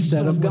makeup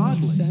instead of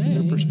godly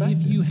in their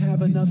perspective.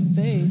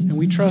 And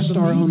we trust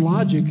our own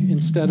logic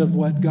instead of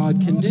what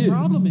God can do. The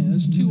problem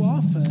is, too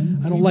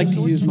often, I don't like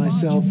to use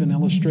myself in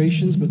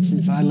illustrations, but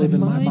since I live in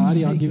my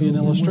body, I'll give you an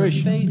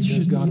illustration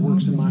because God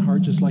works in my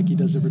heart just like He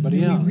does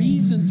everybody else.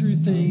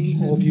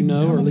 All of you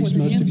know, or at least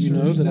most of you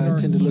know, that I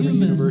attended Liberty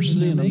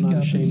University, and I'm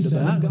not ashamed of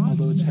that,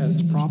 although it's had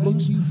its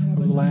problems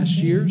over the last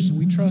years.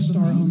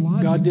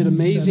 God did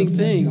amazing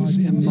things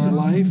in my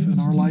life and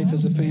our life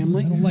as a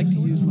family.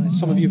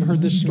 Some of you have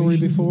heard this story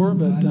before,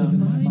 but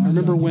I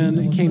remember when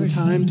it came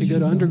time to go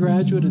to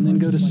undergraduate and then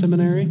go to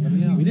seminary.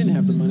 We didn't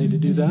have the money to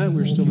do that. We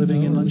were still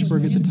living in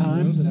Lynchburg at the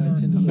time.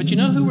 But you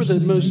know who were the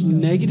most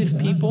negative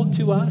people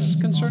to us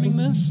concerning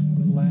this?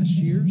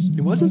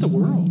 It wasn't the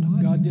world.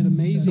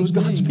 It was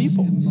God's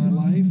people.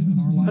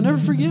 I'll never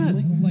forget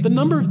the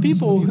number of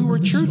people who were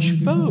church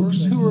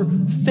folks, who were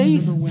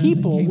faith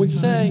people, would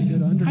say,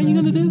 "How are you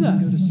going to do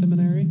that?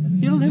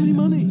 You don't have any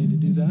money."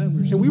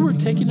 And we were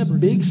taking a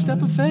big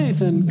step of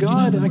faith. And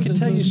God, I could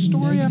tell you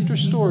story after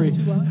story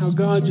how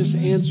God just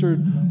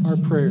answered our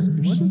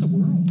prayers.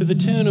 To the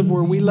tune of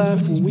where we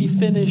left when we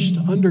finished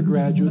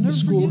undergraduate, the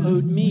school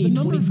owed me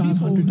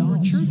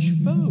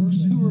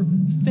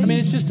 $2,500. I mean,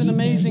 it's just an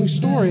amazing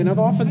story. And I've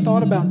often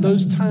thought about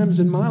those times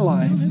in my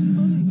life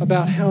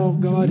about how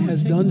God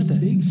has done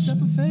things.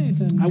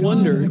 I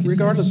wonder,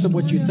 regardless of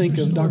what you think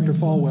of Dr.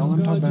 Falwell,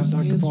 I'm talking about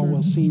Dr.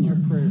 Falwell Sr.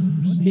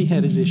 He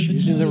had his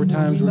issues. There were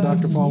times where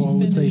Dr. Falwell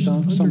would say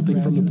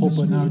something from the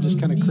pulpit, and I would just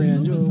kind of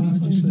cringe, oh, why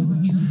would you say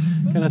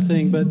that? Kind of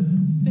thing. But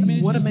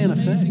what a man of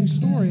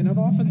faith.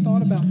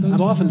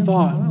 I've often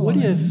thought, what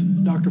if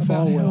Dr.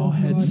 Falwell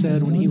had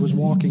said when he was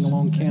walking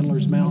along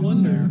Candler's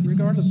Mountain there,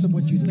 regardless of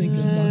what you think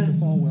of Dr.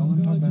 Falwell,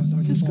 I'm talking about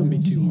Dr. It's going to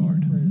be too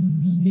hard.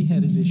 He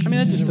had his issues. I mean,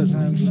 that just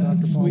doesn't make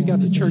sense. We got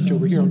the church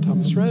over here on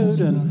Thomas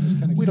Road,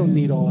 and we don't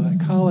need all of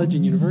that college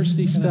and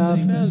university stuff.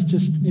 It's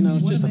just,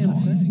 it's just a thought.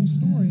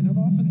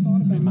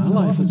 I mean, my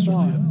life was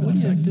really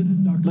affected.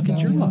 Look at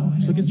your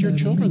lives. Look at your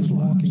children's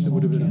lives that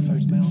would have been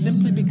affected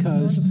simply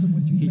because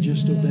he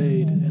just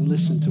obeyed and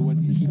listened to what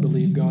he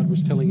believed God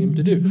was telling him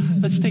to do.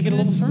 Let's take it a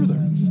little further.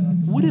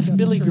 What if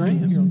Billy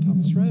Graham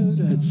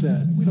had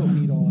said, we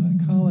don't need all of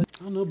that college?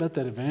 I don't know about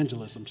that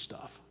evangelism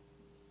stuff.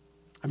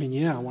 I mean,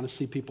 yeah, I want to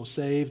see people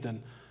saved,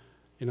 and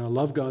I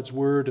love God's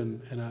word,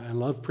 and I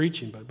love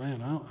preaching, but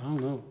man, I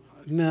don't know.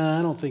 Nah,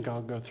 I don't think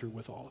I'll go through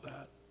with all of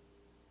that.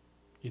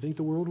 You think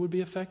the world would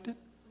be affected?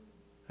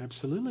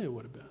 Absolutely it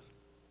would have been.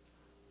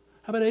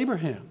 How about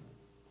Abraham?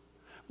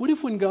 What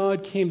if when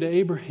God came to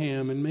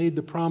Abraham and made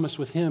the promise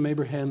with him,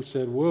 Abraham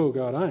said, whoa,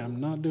 God, I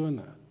am not doing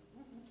that.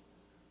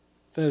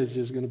 That is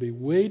just going to be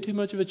way too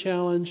much of a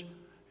challenge,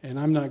 and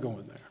I'm not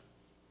going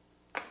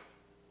there.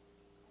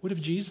 What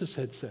if Jesus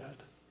had said,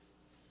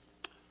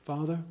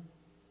 Father,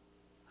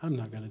 I'm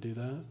not going to do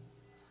that.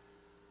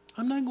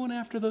 I'm not going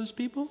after those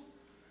people.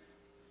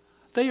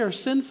 They are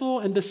sinful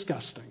and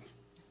disgusting.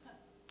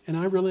 And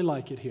I really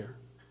like it here.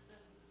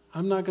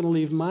 I'm not going to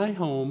leave my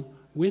home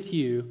with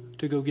you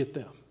to go get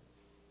them.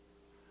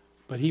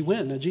 But he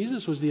went. Now,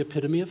 Jesus was the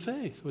epitome of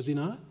faith, was he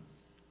not?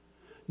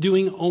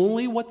 Doing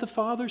only what the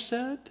Father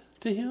said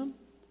to him.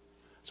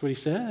 That's what he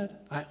said.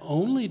 I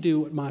only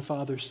do what my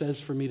Father says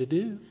for me to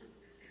do.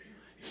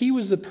 He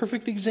was the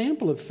perfect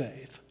example of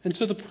faith. And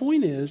so the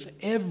point is,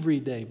 every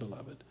day,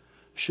 beloved,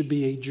 should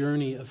be a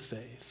journey of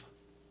faith.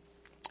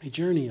 A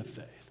journey of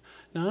faith.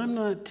 Now, I'm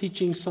not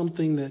teaching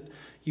something that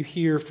you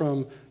hear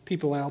from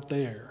people out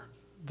there,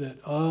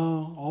 that,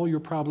 all your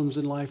problems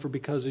in life are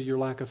because of your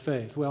lack of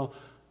faith. Well,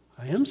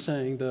 I am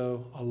saying,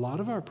 though, a lot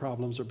of our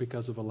problems are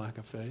because of a lack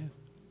of faith.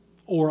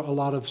 Or a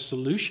lot of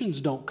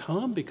solutions don't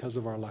come because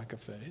of our lack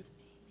of faith.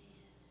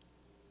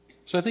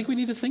 So I think we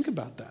need to think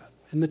about that.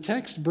 And the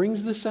text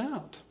brings this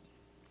out.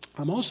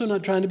 I'm also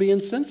not trying to be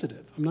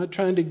insensitive. I'm not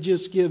trying to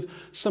just give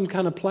some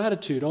kind of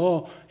platitude.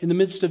 In the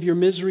midst of your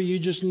misery, you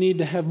just need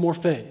to have more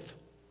faith.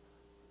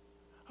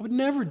 I would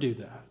never do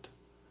that.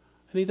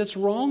 I think that's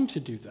wrong to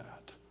do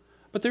that.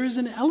 But there is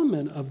an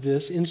element of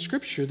this in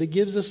Scripture that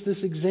gives us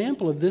this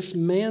example of this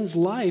man's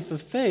life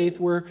of faith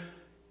where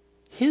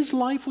his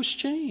life was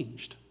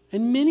changed.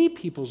 And many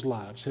people's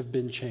lives have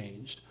been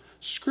changed.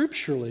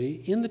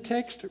 Scripturally, in the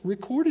text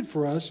recorded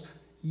for us,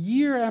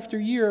 year after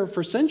year,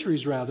 for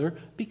centuries rather,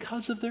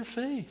 because of their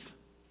faith.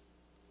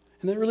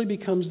 And that really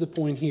becomes the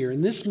point here.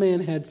 And this man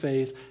had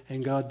faith,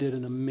 and God did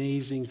an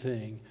amazing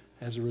thing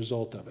as a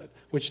result of it.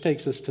 Which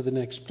takes us to the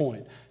next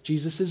point.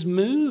 Jesus is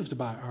moved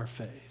by our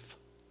faith.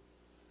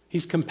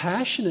 He's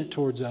compassionate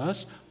towards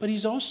us, but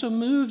he's also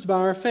moved by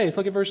our faith.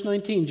 Look at verse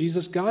 19.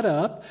 Jesus got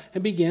up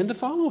and began to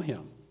follow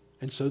him.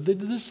 And so did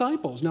the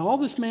disciples. Now all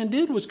this man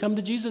did was come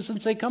to Jesus and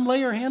say, come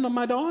lay your hand on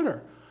my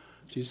daughter.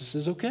 Jesus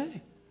says,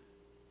 okay.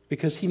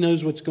 Because he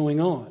knows what's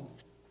going on.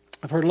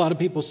 I've heard a lot of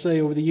people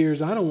say over the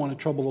years, I don't want to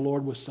trouble the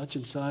Lord with such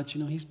and such.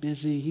 He's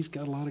busy. He's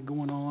got a lot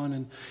going on,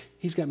 and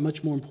he's got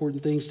much more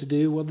important things to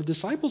do. Well, the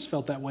disciples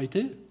felt that way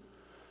too.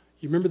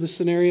 You remember the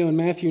scenario in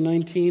Matthew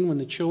 19 when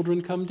the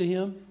children come to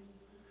him?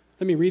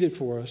 Let me read it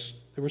for us.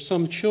 There were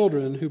some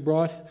children who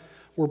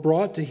were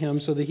brought to him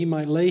so that he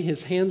might lay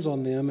his hands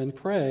on them and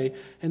pray,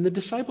 and the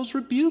disciples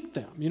rebuked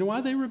them. You know why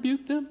they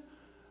rebuked them?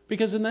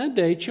 Because in that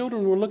day,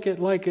 children were looked at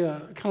like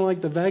kind of like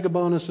the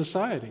vagabond of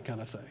society kind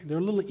of thing. They're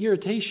little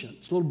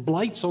irritations, little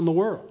blights on the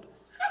world.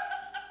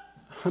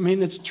 I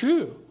mean, it's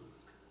true.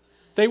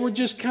 They were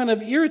just kind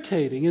of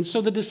irritating. And so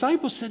the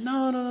disciples said,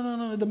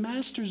 no, the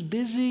master's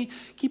busy.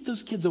 Keep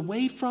those kids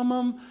away from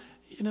him.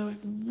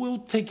 We'll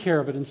take care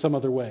of it in some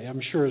other way, I'm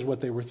sure is what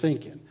they were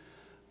thinking.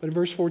 But in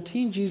verse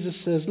 14, Jesus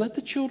says, let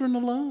the children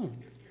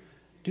alone.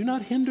 Do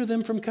not hinder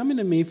them from coming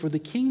to me, for the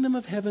kingdom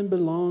of heaven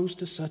belongs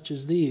to such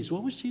as these.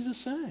 What was Jesus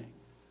saying?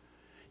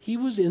 He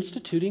was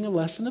instituting a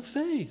lesson of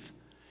faith.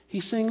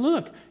 He's saying,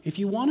 look, if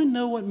you want to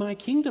know what my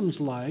kingdom's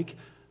like,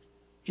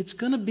 it's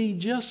going to be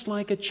just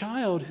like a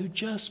child who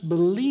just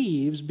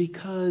believes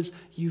because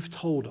you've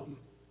told them.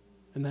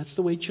 And that's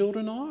the way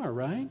children are,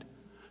 right?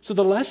 So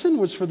the lesson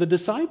was for the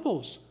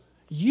disciples.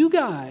 You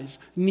guys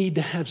need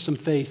to have some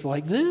faith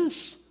like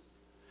this.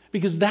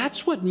 Because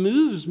that's what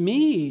moves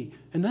me,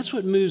 and that's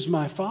what moves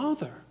my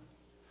Father.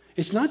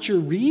 It's not your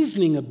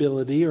reasoning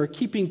ability or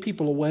keeping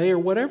people away or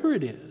whatever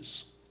it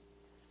is.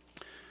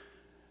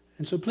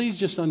 And so please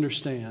just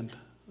understand,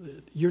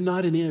 you're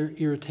not an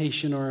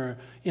irritation or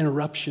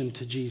interruption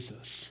to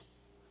Jesus.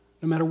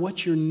 No matter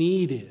what your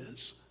need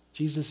is,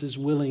 Jesus is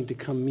willing to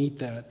come meet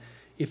that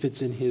if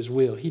it's in his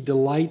will. He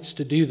delights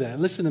to do that.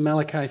 Listen to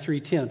Malachi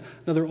 3:10,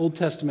 another Old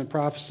Testament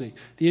prophecy.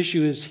 The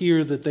issue is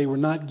here that they were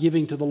not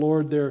giving to the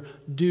Lord their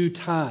due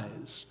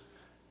tithes.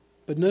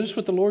 But notice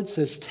what the Lord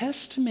says,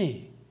 test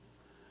me.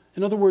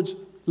 In other words,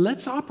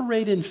 let's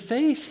operate in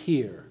faith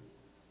here.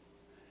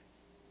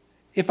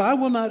 If I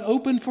will not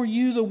open for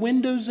you the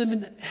windows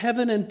of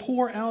heaven and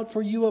pour out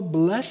for you a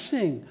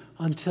blessing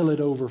until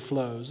it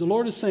overflows. The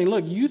Lord is saying,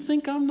 look, you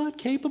think I'm not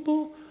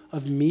capable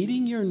of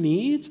meeting your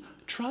needs?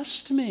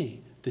 Trust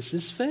me. This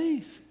is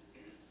faith.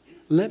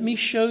 Let me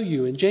show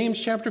you. In James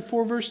chapter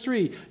 4, verse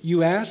 3,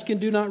 you ask and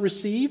do not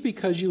receive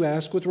because you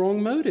ask with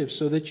wrong motives,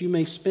 so that you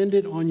may spend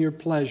it on your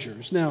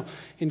pleasures. Now,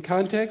 in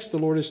context, the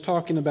Lord is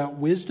talking about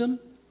wisdom,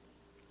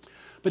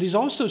 but he's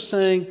also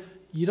saying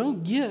you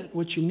don't get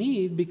what you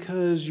need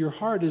because your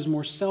heart is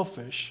more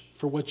selfish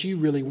for what you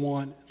really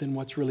want than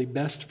what's really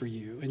best for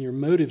you, and your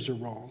motives are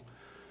wrong,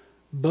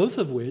 both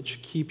of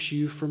which keeps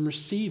you from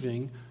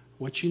receiving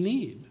what you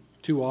need.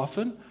 Too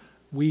often,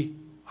 we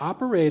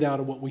operate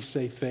out of what we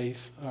say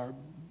faith, or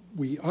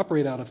we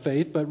operate out of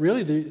faith, but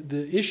really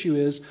the issue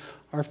is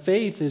our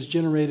faith is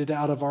generated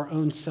out of our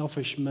own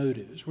selfish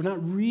motives. We're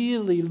not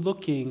really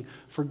looking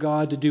for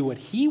God to do what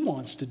he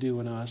wants to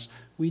do in us.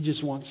 We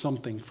just want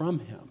something from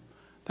him.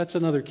 That's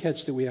another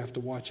catch that we have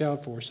to watch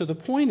out for. So the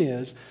point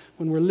is,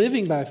 when we're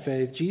living by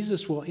faith,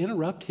 Jesus will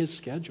interrupt his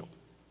schedule.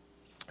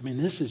 I mean,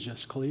 this is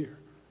just clear.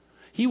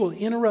 He will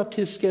interrupt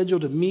his schedule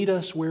to meet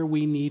us where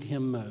we need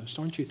him most.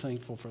 Aren't you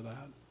thankful for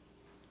that?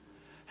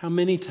 How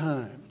many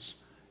times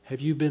have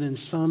you been in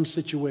some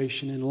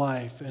situation in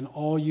life and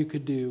all you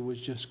could do was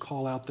just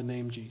call out the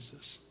name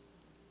Jesus?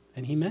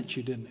 And he met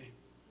you, didn't he?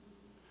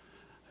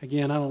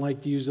 Again, I don't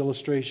like to use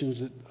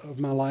illustrations of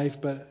my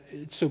life, but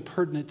it's so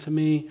pertinent to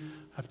me.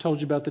 I've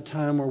told you about the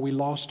time where we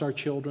lost our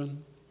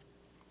children,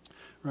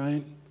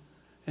 right?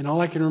 And all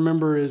I can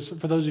remember is,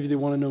 for those of you that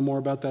want to know more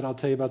about that, I'll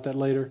tell you about that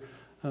later.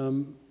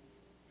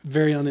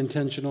 Very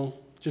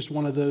unintentional, just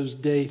one of those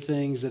day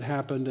things that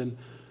happened. And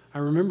I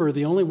remember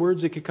the only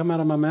words that could come out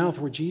of my mouth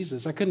were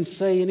Jesus. I couldn't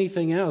say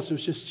anything else. It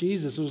was just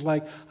Jesus. It was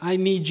like, I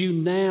need you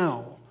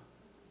now.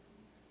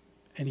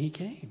 And he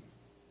came.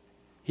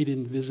 He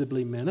didn't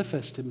visibly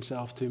manifest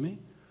himself to me,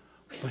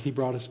 but he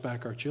brought us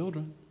back our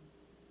children.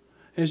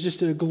 And it's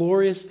just a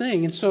glorious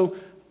thing. And so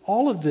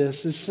all of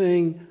this is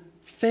saying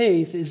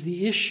faith is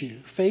the issue.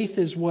 Faith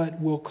is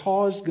what will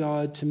cause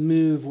God to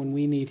move when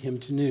we need him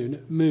to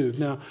move.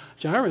 Now,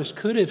 Jairus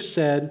could have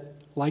said,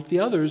 like the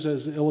others,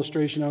 as the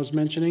illustration I was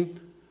mentioning,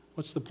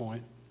 what's the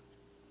point?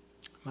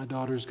 My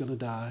daughter's going to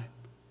die.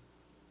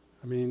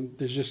 I mean,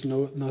 there's just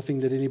nothing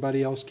that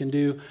anybody else can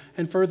do.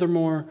 And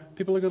furthermore,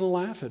 people are going to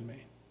laugh at me.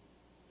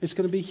 It's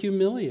going to be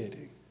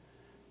humiliating.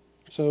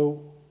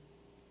 So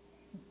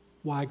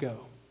why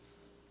go?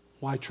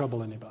 Why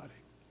trouble anybody?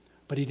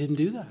 But he didn't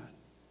do that.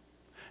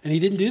 And he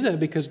didn't do that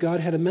because God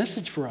had a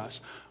message for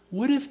us.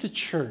 What if the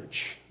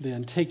church,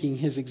 then, taking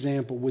his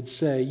example, would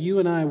say, you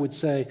and I would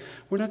say,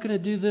 we're not going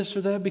to do this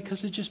or that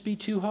because it'd just be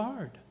too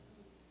hard?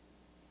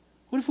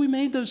 What if we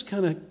made those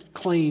kind of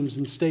claims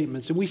and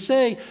statements? And we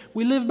say,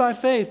 we live by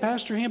faith.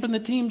 Pastor Hamp and the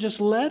team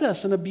just led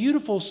us in a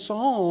beautiful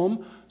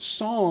song,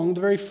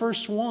 the very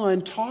first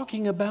one,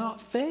 talking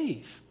about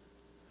faith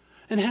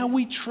and how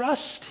we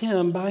trust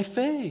him by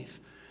faith.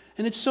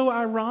 And it's so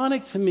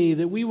ironic to me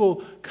that we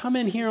will come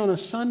in here on a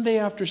Sunday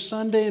after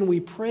Sunday and we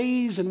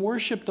praise and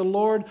worship the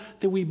Lord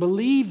that we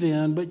believe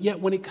in, but yet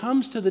when it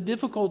comes to the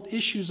difficult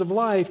issues of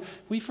life,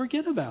 we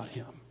forget about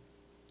him.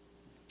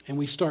 And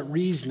we start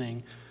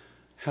reasoning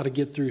how to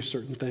get through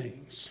certain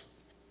things.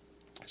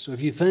 So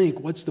if you think,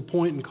 what's the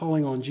point in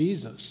calling on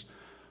Jesus?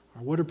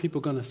 Or what are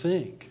people going to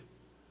think?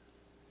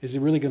 Is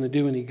it really going to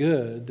do any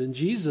good? Then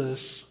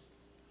Jesus,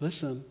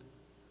 listen,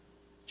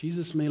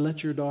 Jesus may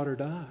let your daughter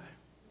die.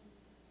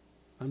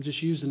 I'm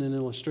just using an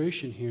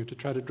illustration here to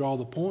try to draw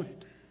the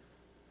point.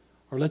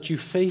 Or let you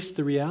face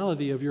the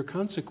reality of your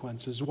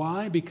consequences.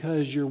 Why?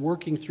 Because you're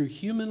working through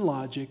human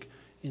logic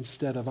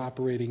instead of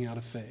operating out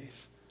of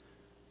faith.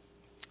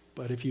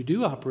 But if you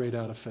do operate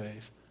out of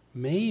faith,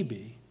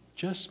 maybe,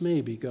 just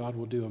maybe, God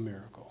will do a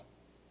miracle.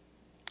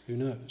 Who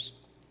knows?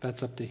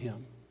 That's up to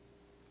him.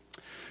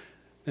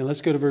 Now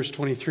let's go to verse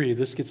 23.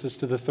 This gets us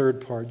to the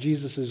third part.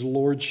 Jesus'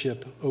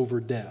 lordship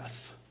over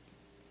death.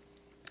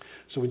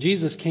 So when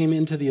Jesus came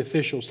into the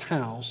official's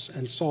house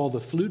and saw the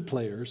flute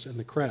players and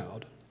the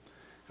crowd,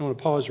 I want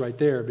to pause right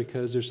there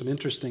because there's some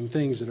interesting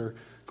things that are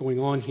going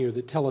on here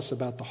that tell us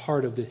about the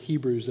heart of the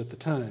Hebrews at the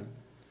time.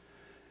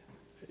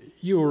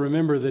 You will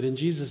remember that in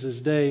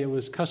Jesus' day, it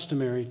was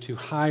customary to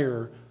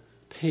hire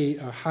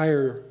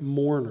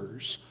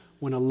mourners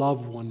when a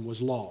loved one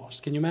was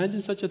lost. Can you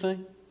imagine such a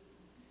thing?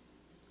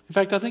 In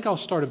fact, I think I'll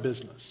start a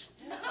business.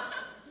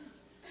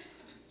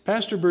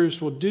 Pastor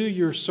Bruce will do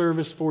your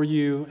service for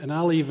you, and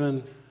I'll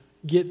even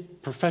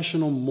get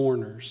professional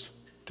mourners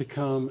to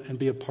come and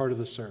be a part of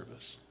the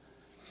service.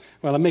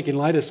 Well, I'm making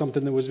light of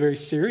something that was very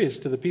serious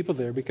to the people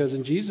there because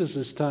in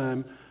Jesus'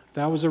 time,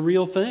 That was a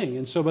real thing.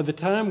 And so by the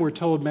time we're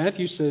told,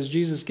 Matthew says,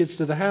 Jesus gets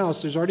to the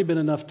house, there's already been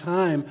enough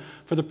time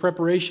for the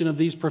preparation of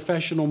these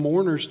professional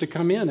mourners to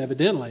come in,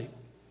 evidently.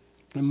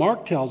 And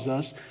Mark tells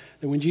us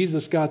that when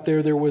Jesus got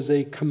there, there was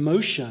a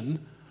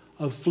commotion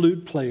of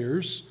flute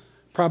players,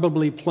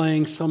 probably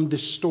playing some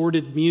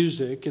distorted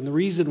music. And the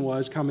reason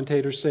was,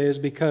 commentators say, is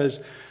because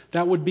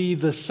that would be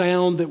the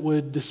sound that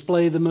would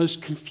display the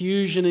most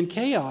confusion and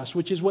chaos,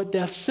 which is what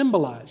death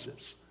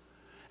symbolizes.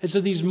 And so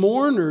these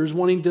mourners,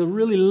 wanting to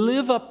really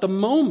live up the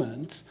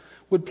moment,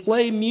 would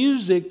play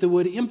music that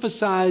would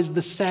emphasize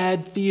the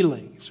sad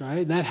feelings, right?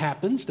 And that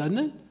happens, doesn't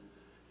it?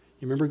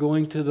 You remember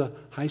going to the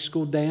high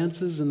school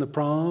dances and the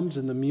proms,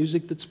 and the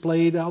music that's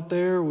played out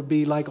there would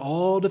be like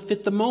all to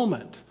fit the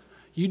moment.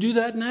 You do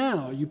that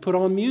now. You put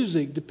on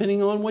music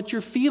depending on what you're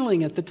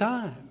feeling at the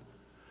time.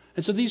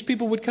 And so these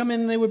people would come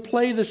in and they would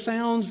play the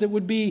sounds that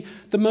would be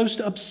the most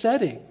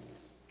upsetting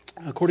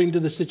according to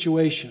the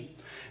situation.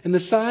 And the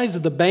size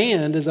of the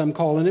band, as I'm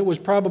calling it, was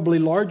probably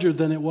larger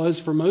than it was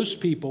for most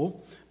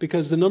people,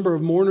 because the number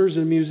of mourners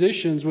and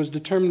musicians was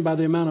determined by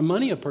the amount of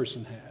money a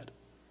person had.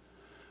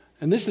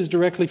 And this is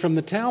directly from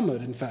the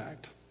Talmud, in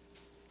fact.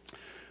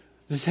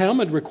 The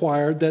Talmud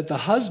required that the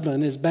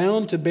husband is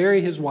bound to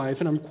bury his wife,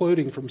 and I'm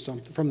quoting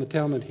from the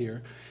Talmud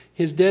here,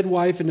 his dead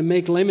wife, and to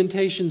make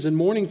lamentations and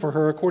mourning for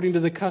her according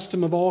to the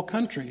custom of all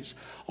countries.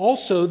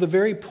 Also, the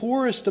very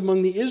poorest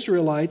among the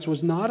Israelites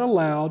will not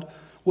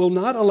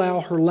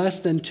allow her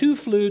less than 2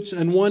 flutes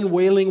and 1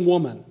 wailing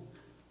woman.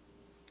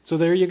 So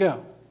there you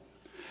go.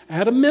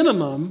 At a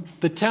minimum,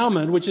 the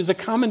Talmud, which is a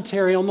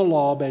commentary on the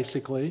law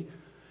basically,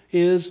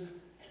 is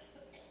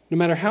no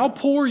matter how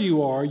poor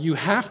you are, you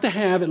have to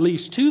have at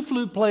least 2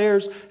 flute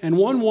players and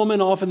 1 woman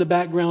off in the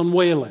background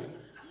wailing.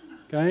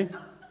 Okay?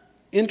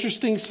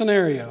 Interesting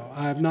scenario.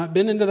 I have not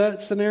been into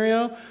that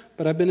scenario,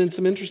 but I've been in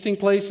some interesting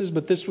places,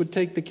 but this would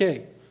take the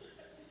cake.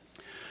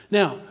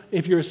 Now,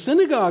 if you're a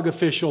synagogue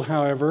official,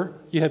 however,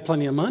 you had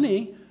plenty of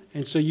money,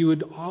 and so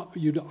you'd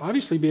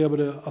obviously be able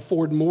to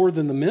afford more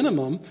than the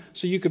minimum,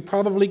 so you could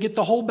probably get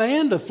the whole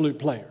band of flute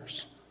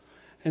players.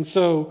 And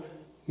so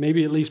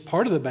maybe at least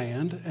part of the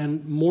band,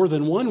 and more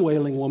than 1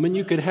 wailing woman,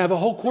 you could have a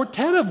whole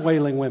quartet of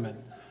wailing women.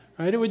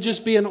 Right? It would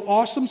just be an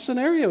awesome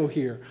scenario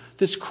here.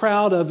 This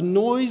crowd of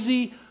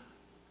noisy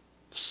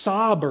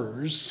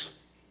sobbers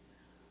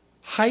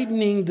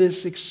heightening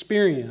this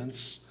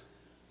experience,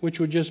 which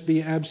would just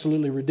be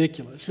absolutely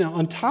ridiculous. Now,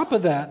 on top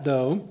of that,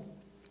 though,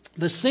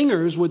 the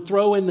singers would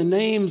throw in the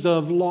names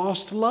of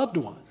lost loved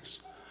ones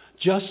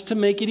just to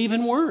make it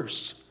even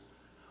worse.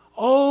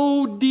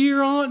 Oh,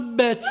 dear Aunt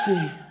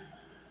Betsy,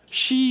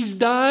 she's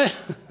died.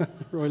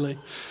 Roy,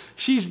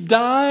 she's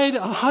died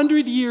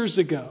 100 years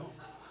ago.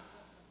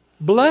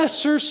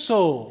 Bless her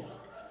soul.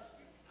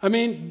 I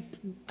mean,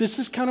 this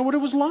is kind of what it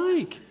was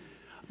like.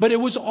 But it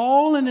was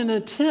all in an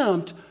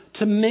attempt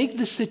to make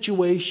the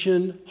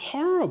situation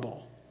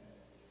horrible.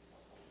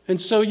 And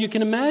so you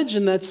can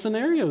imagine that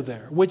scenario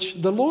there, which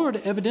the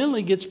Lord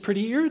evidently gets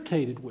pretty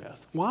irritated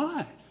with.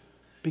 Why?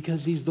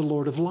 Because He's the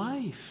Lord of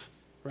life,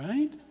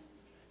 right?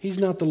 He's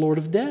not the Lord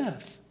of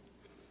death.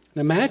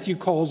 Now, Matthew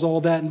calls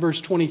all that in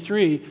verse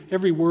 23.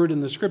 Every word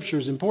in the Scripture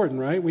is important,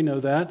 right? We know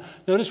that.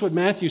 Notice what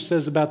Matthew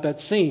says about that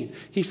scene.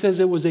 He says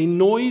it was a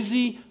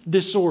noisy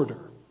disorder,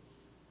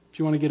 if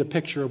you want to get a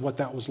picture of what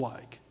that was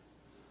like.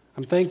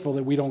 I'm thankful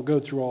that we don't go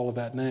through all of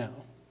that now.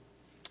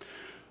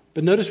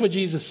 But notice what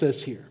Jesus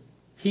says here.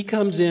 He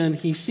comes in,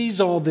 he sees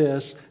all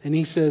this, and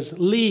he says,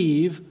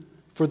 "Leave,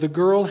 for the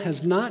girl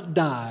has not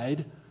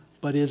died,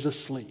 but is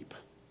asleep."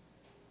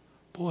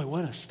 Boy,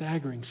 what a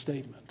staggering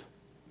statement.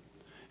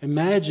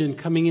 Imagine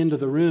coming into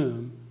the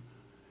room,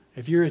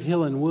 if you're at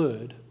Hill and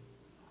Wood,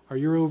 or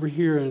you're over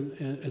here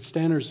at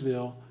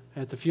Stannersville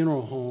at the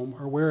funeral home,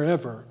 or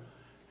wherever,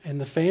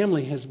 and the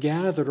family has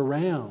gathered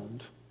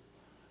around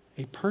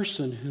a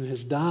person who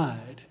has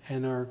died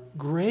and are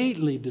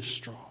greatly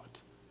distraught.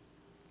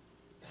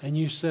 And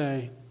you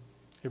say,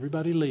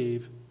 "Everybody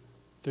leave,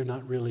 they're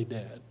not really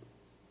dead."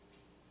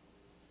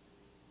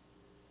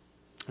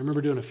 I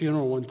remember doing a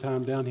funeral one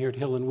time down here at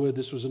Hill and Wood.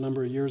 This was a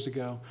number of years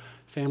ago.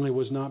 Family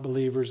was not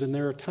believers, and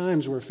there are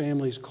times where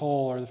families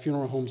call, or the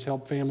funeral homes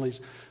help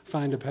families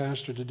find a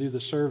pastor to do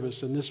the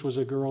service. And this was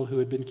a girl who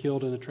had been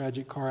killed in a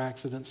tragic car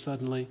accident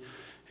suddenly.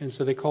 And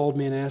so they called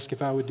me and asked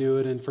if I would do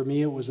it. And for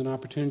me, it was an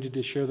opportunity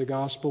to share the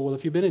gospel. Well,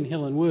 if you've been in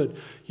Hill and Wood,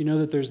 you know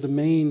that there's the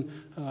main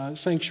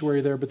sanctuary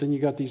there, but then you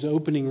got these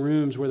opening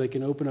rooms where they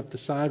can open up the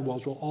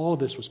sidewalls. Well, all of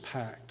this was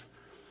packed,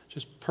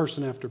 just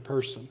person after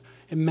person.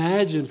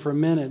 Imagine for a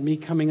minute me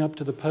coming up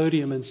to the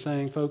podium and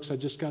saying, "Folks, I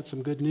just got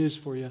some good news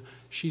for you.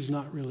 She's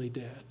not really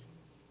dead.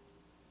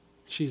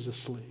 She's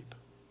asleep."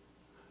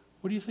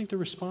 What do you think the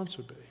response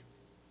would be?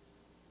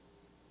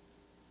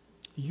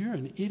 "You're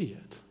an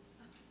idiot."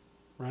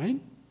 Right?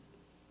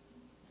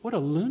 What a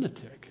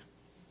lunatic.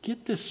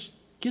 Get this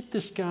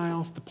guy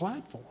off the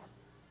platform.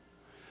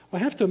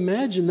 Well, I have to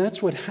imagine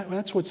that's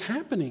what's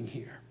happening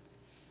here.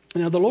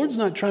 Now, the Lord's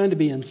not trying to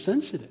be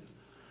insensitive.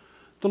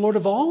 The Lord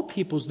of all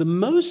people is the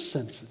most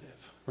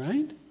sensitive,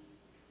 right?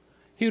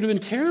 He would have been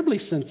terribly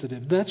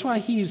sensitive. That's why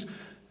He's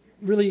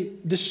really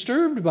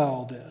disturbed by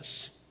all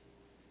this.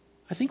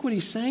 I think what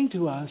he's saying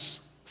to us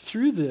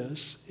through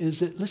this is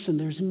that, listen,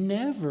 there's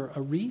never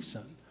a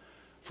reason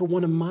for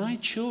one of my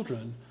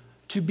children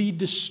to be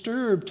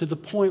disturbed to the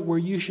point where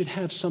you should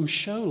have some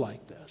show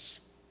like this.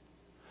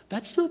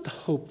 That's not the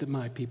hope that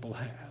my people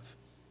have.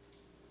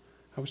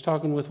 I was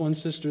talking with one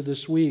sister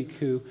this week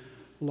who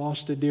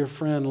lost a dear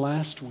friend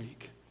last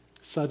week,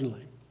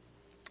 suddenly.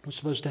 I was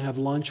supposed to have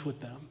lunch with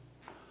them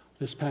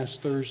this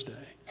past Thursday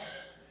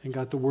and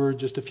got the word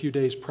just a few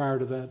days prior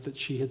to that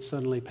she had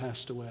suddenly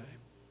passed away.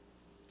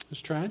 It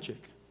was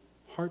tragic,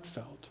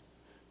 heartfelt.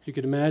 You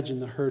could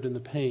imagine the hurt and the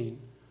pain.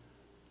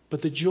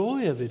 But the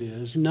joy of it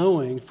is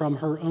knowing from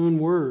her own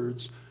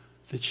words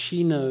that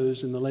she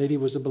knows, and the lady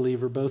was a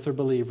believer, both are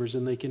believers,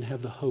 and they can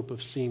have the hope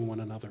of seeing one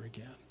another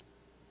again.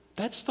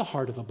 That's the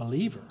heart of a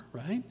believer,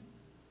 right?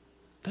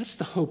 That's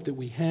the hope that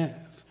we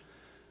have.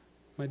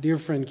 My dear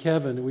friend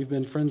Kevin, who we've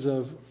been friends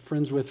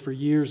with for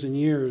years and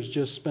years,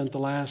 just spent the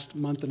last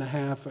month and a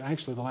half,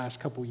 actually the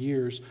last couple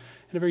years,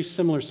 in a very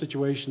similar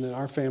situation that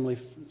our family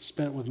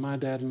spent with my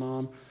dad and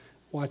mom,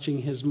 watching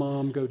his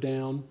mom go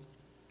down,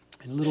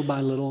 and little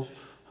by little,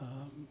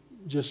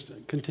 just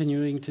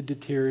continuing to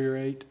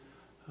deteriorate.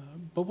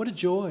 But what a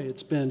joy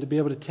it's been to be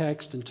able to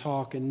text and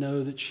talk and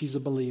know that she's a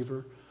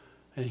believer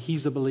and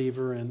he's a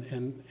believer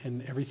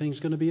and everything's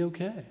going to be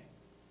okay.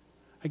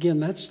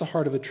 Again, that's the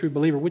heart of a true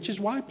believer, which is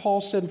why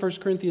Paul said in 1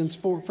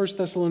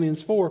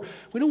 Thessalonians 4,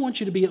 we don't want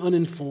you to be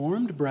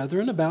uninformed,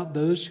 brethren, about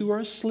those who are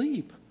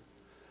asleep,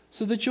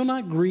 so that you'll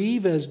not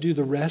grieve as do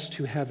the rest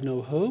who have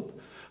no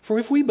hope. For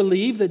if we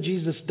believe that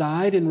Jesus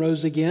died and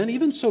rose again,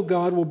 even so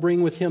God will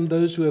bring with him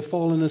those who have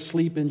fallen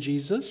asleep in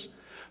Jesus.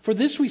 For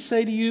this we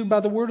say to you by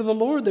the word of the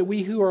Lord, that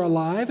we who are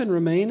alive and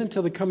remain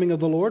until the coming of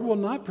the Lord will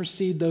not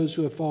precede those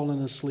who have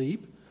fallen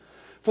asleep.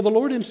 For the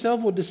Lord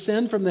himself will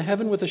descend from the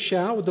heaven with a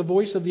shout, with the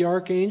voice of the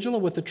archangel,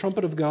 and with the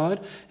trumpet of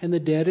God, and the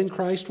dead in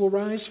Christ will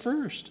rise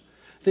first.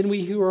 Then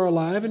we who are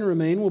alive and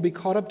remain will be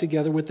caught up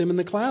together with them in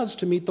the clouds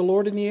to meet the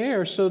Lord in the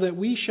air, so that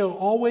we shall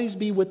always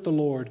be with the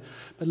Lord.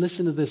 But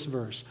listen to this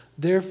verse.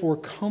 Therefore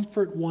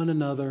comfort one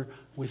another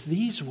with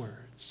these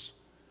words.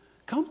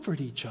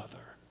 Comfort each other.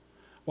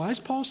 Why is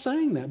Paul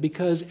saying that?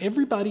 Because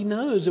everybody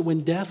knows that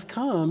when death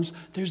comes,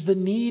 there's the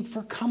need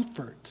for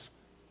comfort.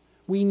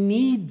 We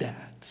need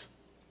that.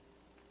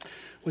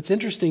 What's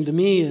interesting to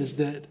me is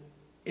that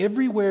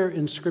everywhere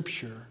in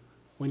Scripture,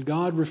 when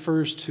God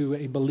refers to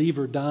a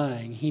believer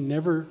dying, he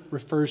never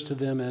refers to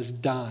them as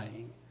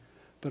dying,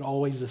 but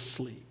always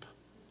asleep.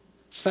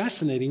 It's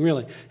fascinating,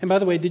 really. And by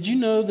the way, did you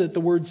know that the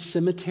word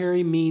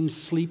cemetery means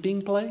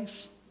sleeping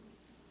place?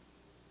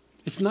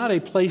 It's not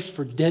a place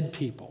for dead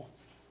people,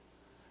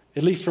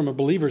 at least from a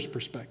believer's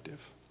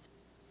perspective.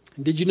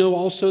 Did you know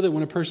also that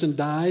when a person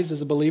dies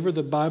as a believer,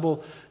 the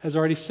Bible has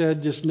already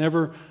said just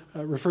never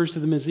refers to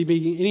them as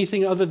being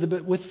anything other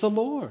than with the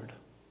Lord?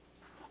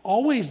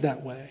 Always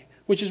that way,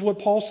 which is what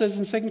Paul says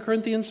in 2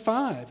 Corinthians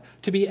 5.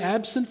 To be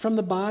absent from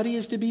the body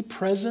is to be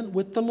present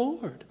with the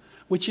Lord,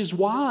 which is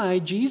why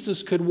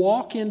Jesus could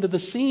walk into the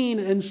scene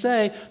and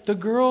say, the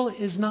girl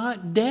is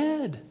not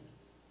dead.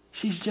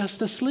 She's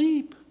just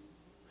asleep.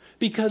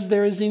 Because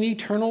there is an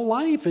eternal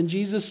life, and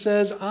Jesus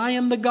says, I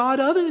am the God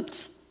of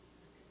it.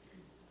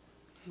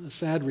 The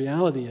sad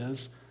reality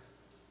is,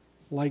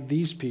 like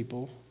these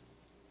people,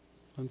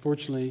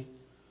 unfortunately,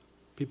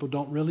 people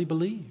don't really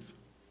believe.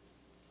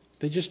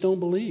 They just don't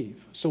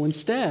believe. So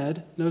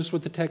instead, notice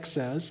what the text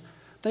says,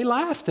 they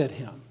laughed at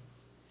him.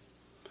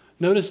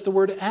 Notice the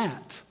word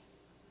at.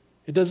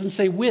 It doesn't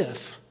say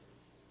with.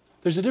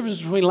 There's a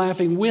difference between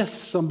laughing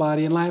with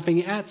somebody and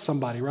laughing at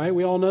somebody, right?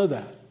 We all know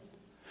that.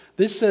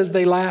 This says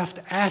they laughed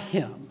at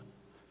him,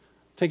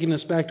 taking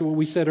us back to what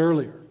we said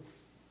earlier.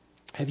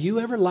 Have you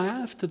ever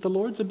laughed at the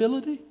Lord's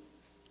ability?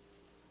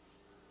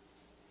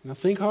 Now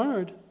think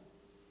hard,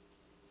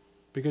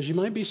 because you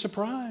might be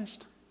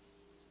surprised.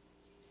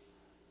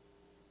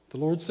 The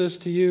Lord says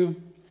to you,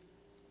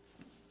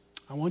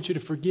 I want you to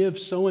forgive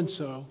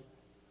so-and-so,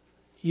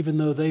 even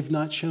though they've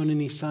not shown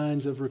any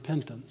signs of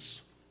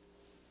repentance.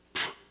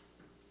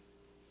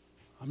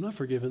 I'm not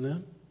forgiving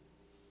them.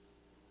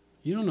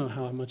 You don't know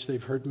how much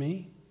they've hurt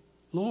me.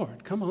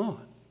 Lord, come on.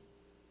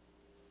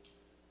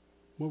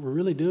 What we're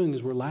really doing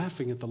is we're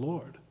laughing at the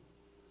Lord,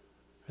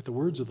 at the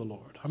words of the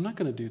Lord. I'm not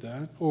going to do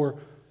that. Or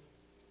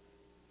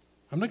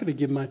I'm not going to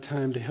give my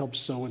time to help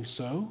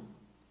so-and-so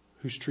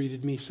who's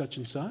treated me such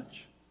and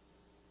such.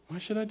 Why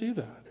should I do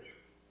that?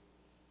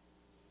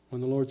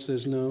 When the Lord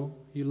says, no,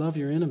 you love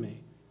your enemy.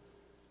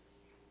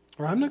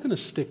 Or I'm not going to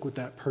stick with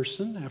that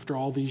person after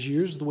all these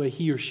years the way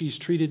he or she's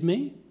treated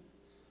me.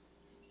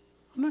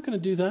 I'm not going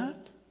to do that.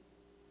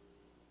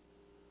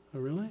 Oh,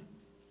 really?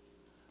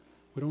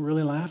 We don't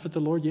really laugh at the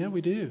Lord? Yeah,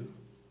 we do.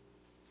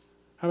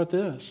 How about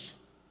this?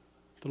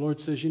 The Lord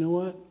says, you know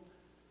what?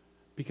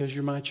 Because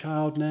you're my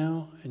child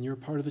now and you're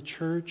part of the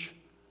church,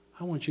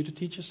 I want you to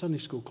teach a Sunday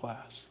school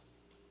class.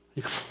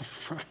 You go,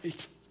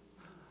 right?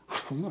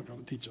 I'm not going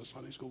to teach a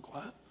Sunday school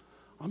class.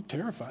 I'm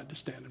terrified to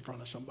stand in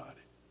front of somebody.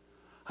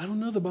 I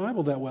don't know the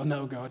Bible that well.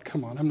 No, God,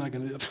 come on. I'm not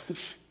going to do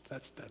that.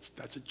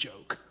 That's a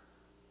joke.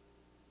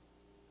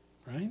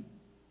 Right?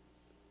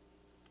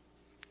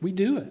 We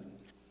do it.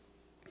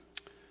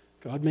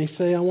 God may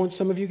say, I want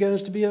some of you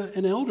guys to be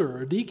an elder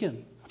or a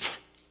deacon.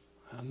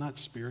 I'm not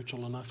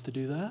spiritual enough to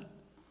do that.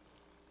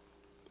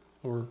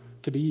 Or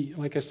to be,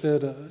 like I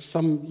said,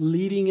 some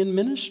leading in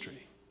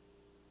ministry.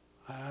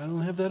 I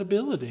don't have that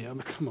ability.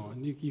 Come on,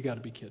 you got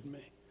to be kidding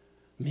me.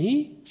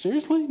 Me?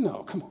 Seriously?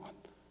 No, come on.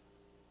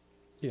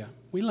 Yeah,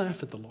 we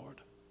laugh at the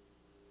Lord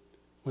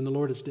when the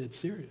Lord is dead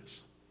serious.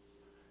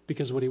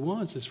 Because what he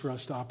wants is for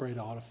us to operate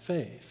out of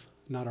faith,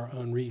 not our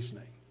own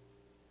reasoning.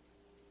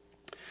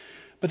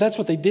 But that's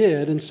what they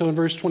did. And so in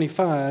verse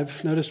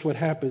 25, notice what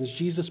happens.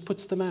 Jesus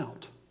puts them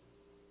out.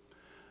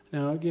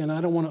 Now, again,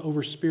 I don't want to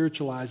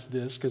over-spiritualize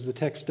this because the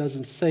text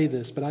doesn't say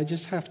this, but I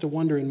just have to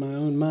wonder in my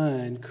own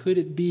mind, could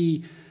it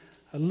be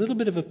a little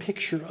bit of a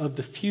picture of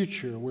the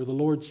future where the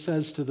Lord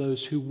says to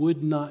those who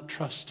would not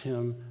trust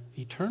him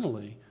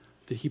eternally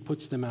that he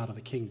puts them out of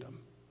the kingdom,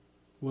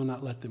 will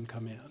not let them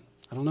come in?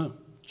 I don't know.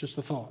 Just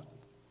a thought.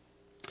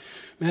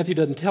 Matthew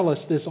doesn't tell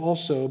us this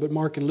also, but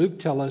Mark and Luke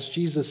tell us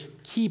Jesus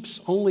keeps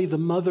only the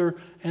mother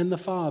and the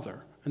father,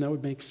 and that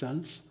would make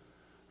sense.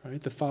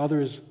 Right? The father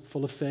is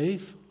full of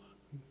faith.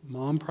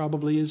 Mom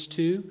probably is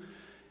too.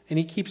 And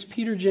he keeps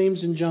Peter,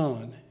 James, and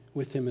John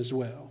with him as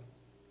well.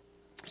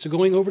 So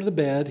going over to the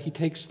bed, he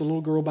takes the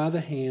little girl by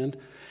the hand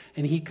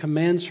and he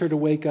commands her to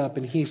wake up.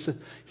 And he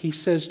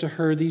says to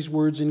her these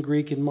words in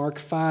Greek. In Mark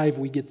 5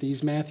 we get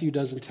these. Matthew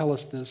doesn't tell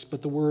us this,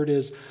 but the word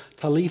is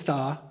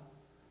Talitha.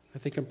 I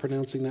think I'm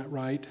pronouncing that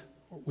right,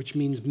 which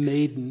means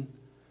maiden.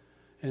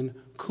 And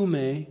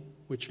kume,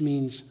 which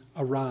means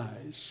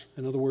arise.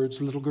 In other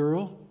words, little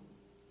girl,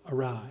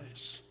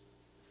 arise.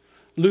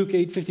 Luke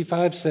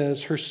 8:55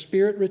 says, her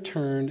spirit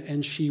returned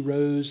and she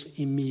rose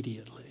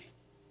immediately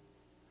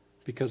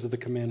because of the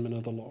commandment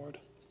of the Lord.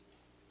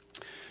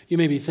 You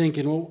may be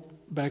thinking, well,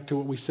 back to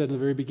what we said in the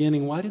very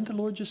beginning, why didn't the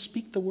Lord just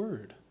speak the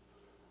word?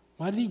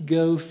 Why did he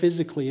go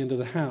physically into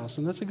the house?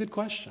 And that's a good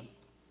question.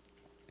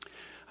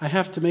 I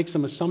have to make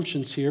some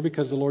assumptions here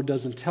because the Lord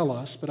doesn't tell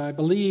us, but I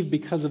believe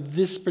because of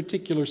this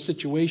particular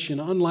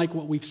situation, unlike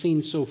what we've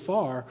seen so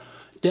far,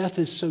 death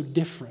is so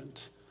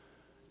different.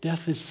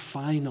 Death is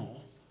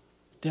final.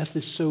 Death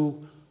is so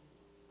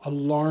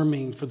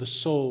alarming for the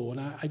soul. And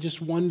I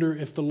just wonder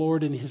if the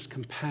Lord in his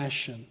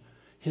compassion,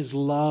 his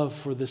love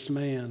for this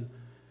man,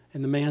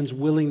 and the man's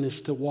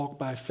willingness to walk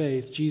by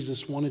faith,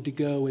 Jesus wanted to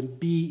go and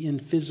be in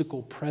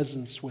physical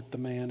presence with the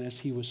man as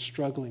he was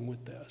struggling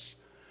with this.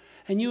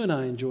 And you and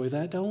I enjoy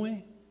that, don't we?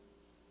 I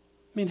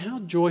mean, how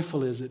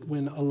joyful is it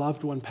when a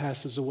loved one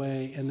passes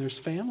away and there's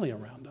family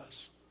around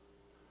us?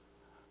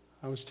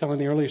 I was telling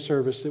the earlier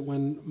service that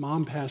when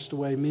Mom passed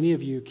away, many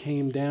of you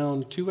came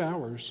down 2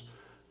 hours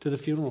to the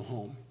funeral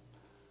home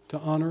to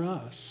honor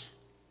us.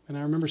 And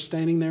I remember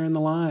standing there in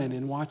the line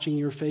and watching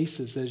your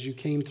faces as you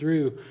came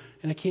through.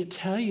 And I can't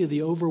tell you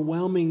the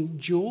overwhelming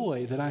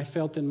joy that I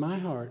felt in my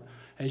heart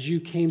as you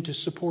came to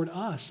support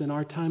us in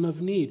our time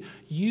of need.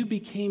 You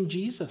became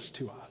Jesus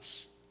to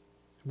us.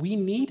 We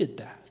needed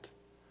that.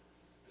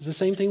 It was the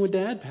same thing when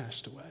Dad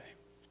passed away.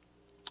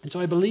 And so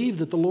I believe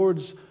that the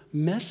Lord's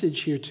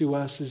message here to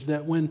us is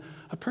that when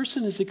a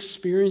person is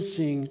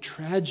experiencing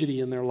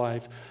tragedy in their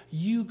life,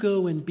 you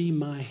go and be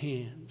my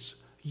hands.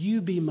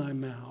 You be my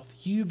mouth.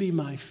 You be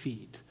my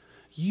feet.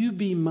 You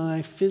be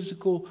my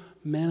physical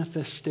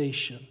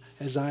manifestation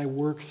as I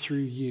work through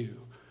you.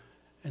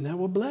 And that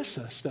will bless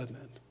us, doesn't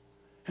it?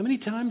 How many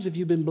times have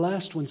you been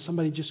blessed when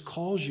somebody just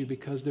calls you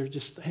because they're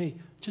just, hey,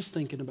 just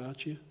thinking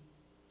about you.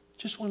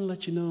 Just want to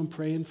let you know I'm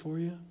praying for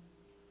you.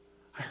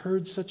 I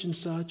heard such and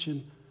such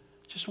and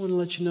just want to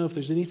let you know if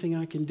there's anything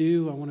I can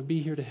do, I want to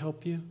be here to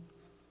help you.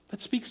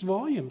 That speaks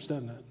volumes,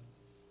 doesn't it?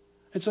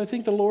 And so I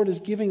think the Lord is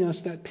giving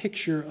us that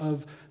picture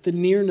of the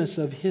nearness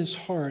of his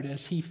heart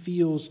as he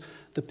feels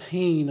the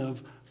pain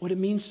of what it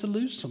means to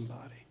lose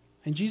somebody.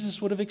 And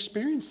Jesus would have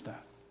experienced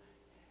that.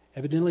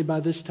 Evidently by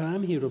this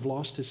time he would have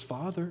lost his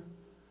father,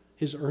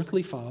 his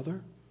earthly father.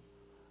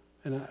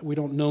 And we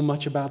don't know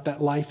much about that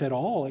life at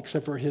all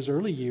except for his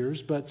early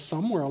years, but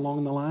somewhere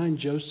along the line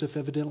Joseph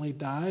evidently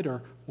died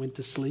or went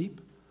to sleep.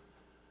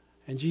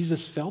 And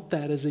Jesus felt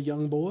that as a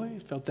young boy,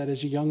 felt that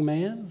as a young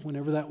man,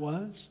 whenever that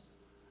was.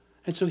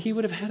 And so he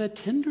would have had a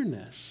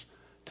tenderness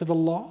to the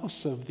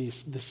loss of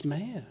this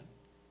man.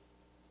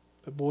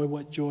 But boy,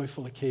 what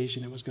joyful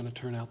occasion it was going to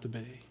turn out to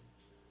be.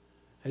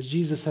 As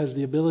Jesus has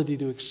the ability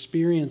to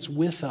experience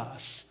with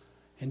us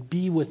and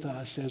be with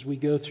us as we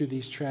go through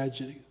these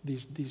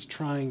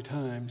trying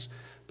times,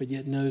 but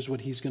yet knows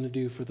what he's going to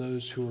do for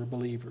those who are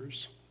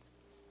believers.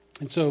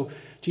 And so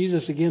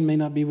Jesus, again, may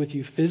not be with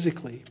you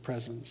physically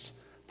present,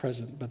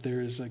 but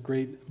there is a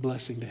great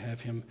blessing to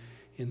have him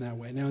in that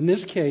way. Now, in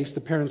this case,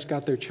 the parents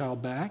got their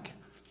child back.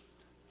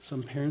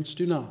 Some parents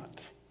do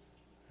not.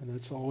 And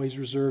that's always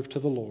reserved to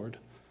the Lord.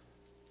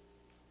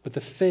 But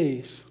the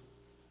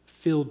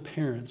faith-filled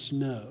parents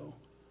know,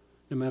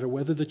 no matter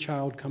whether the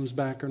child comes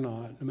back or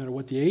not, no matter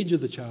what the age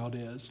of the child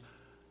is,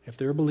 if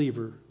they're a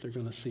believer, they're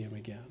going to see him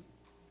again.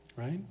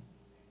 Right?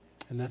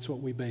 And that's what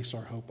we base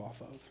our hope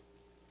off of.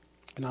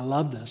 And I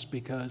love this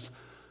because,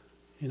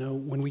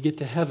 when we get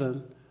to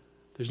heaven,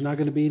 there's not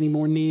going to be any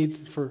more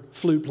need for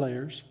flute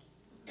players.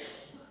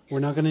 We're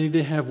not going to need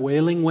to have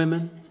wailing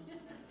women,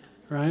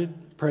 right?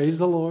 Praise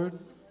the Lord.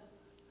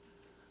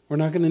 We're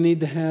not going to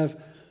need to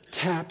have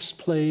taps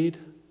played,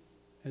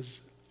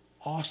 as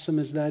awesome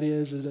as that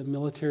is at a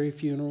military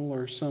funeral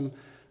or some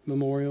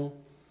memorial.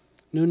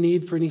 No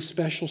need for any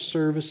special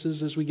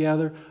services as we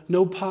gather.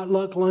 No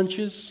potluck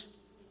lunches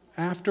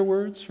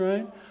afterwards,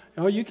 right?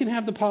 Oh, you can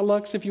have the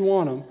potlucks if you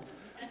want them,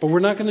 but we're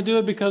not going to do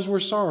it because we're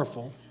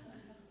sorrowful.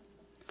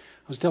 I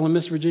was telling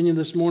Miss Virginia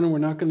this morning, we're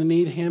not going to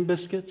need ham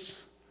biscuits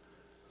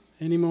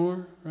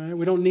anymore, right?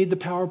 We don't need the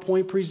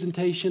PowerPoint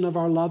presentation of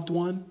our loved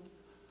one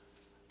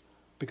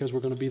because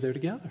we're going to be there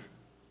together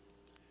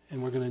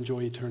and we're going to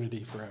enjoy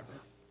eternity forever.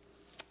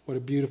 What a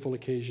beautiful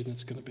occasion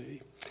it's going to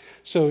be.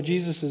 So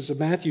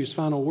Matthew's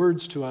final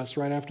words to us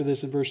right after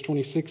this in verse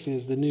 26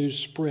 is, the news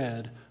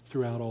spread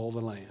throughout all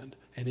the land,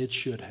 and it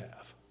should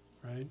have,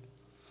 right?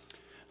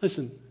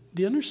 Listen,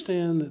 do you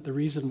understand that the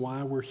reason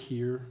why we're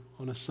here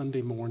on a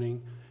Sunday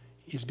morning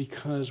is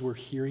because we're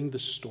hearing the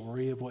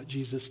story of what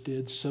Jesus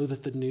did so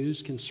that the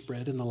news can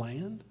spread in the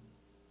land,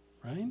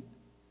 right?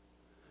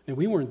 And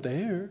we weren't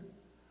there,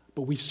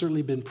 but we've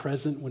certainly been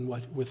present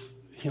with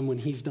him when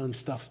he's done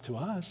stuff to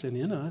us and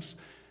in us.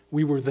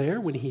 We were there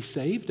when he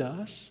saved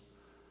us.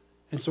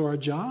 And so our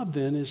job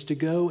then is to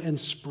go and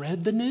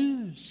spread the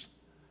news.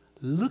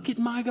 Look at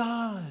my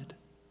God.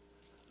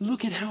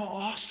 Look at how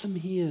awesome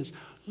he is.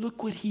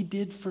 Look what he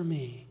did for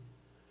me.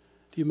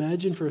 Do you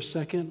imagine for a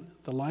second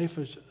the life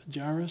of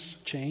Jairus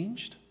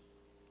changed?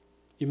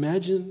 You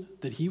imagine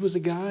that he was a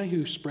guy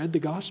who spread the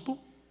gospel?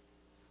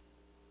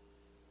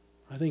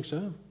 I think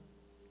so.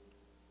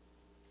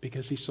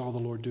 Because he saw the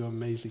Lord do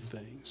amazing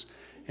things.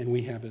 And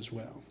we have as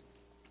well.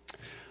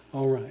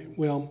 All right.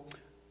 Well,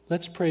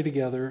 let's pray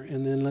together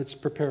and then let's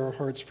prepare our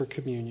hearts for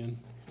communion.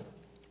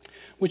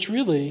 Which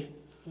really,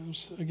 I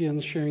was again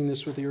sharing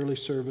this with the early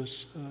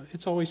service,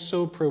 it's always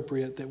so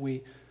appropriate that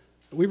we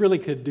really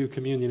could do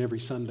communion every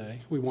Sunday.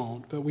 We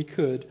won't, but we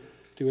could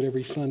do it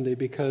every Sunday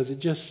because it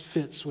just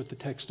fits with the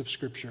text of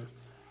Scripture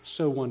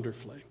so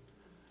wonderfully.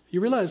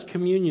 You realize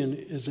communion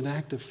is an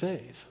act of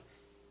faith,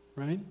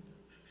 right?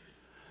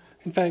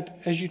 In fact,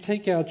 as you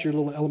take out your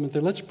little element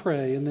there, let's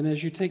pray, and then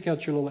as you take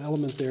out your little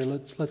element there,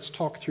 let's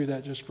talk through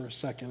that just for a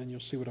second, and you'll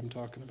see what I'm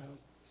talking about.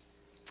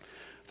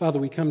 Father,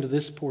 we come to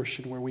this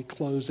portion where we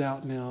close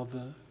out now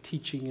the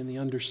teaching and the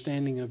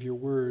understanding of your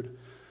word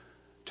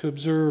to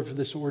observe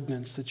this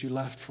ordinance that you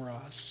left for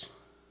us.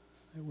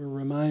 We're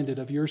reminded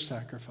of your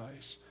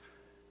sacrifice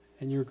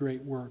and your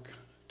great work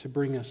to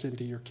bring us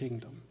into your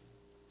kingdom.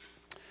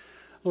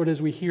 Lord,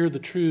 as we hear the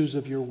truths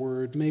of your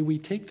word, may we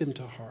take them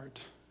to heart,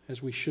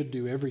 as we should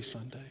do every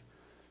Sunday,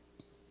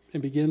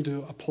 and begin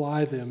to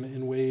apply them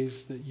in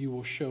ways that you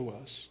will show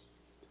us.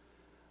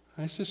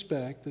 I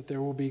suspect that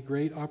there will be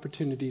great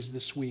opportunities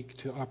this week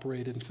to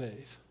operate in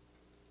faith.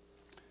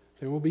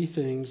 There will be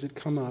things that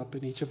come up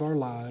in each of our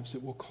lives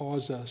that will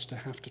cause us to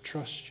have to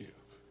trust you.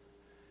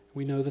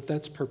 We know that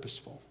that's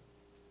purposeful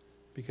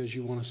because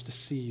you want us to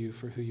see you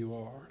for who you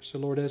are. So,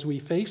 Lord, as we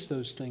face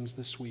those things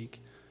this week,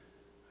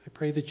 I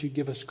pray that you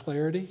give us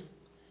clarity.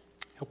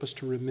 Help us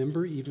to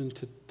remember, even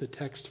to the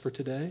text for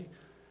today,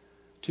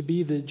 to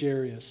be the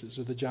Jairus'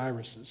 or the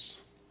Jairus',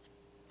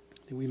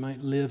 that we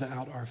might live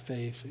out our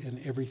faith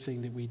in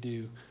everything that we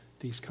do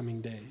these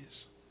coming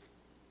days.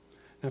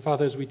 Now,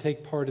 Father, as we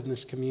take part in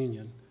this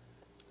communion,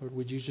 Lord,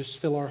 would you just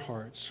fill our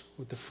hearts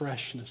with the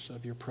freshness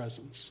of your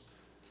presence?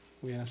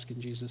 We ask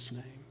in Jesus'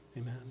 name.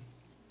 Amen.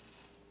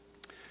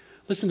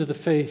 Listen to the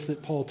faith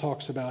that Paul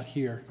talks about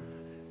here.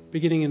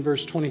 Beginning in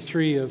verse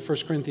 23 of 1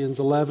 Corinthians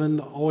 11,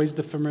 always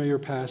the familiar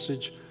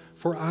passage.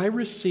 For I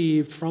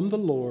received from the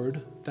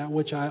Lord that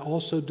which I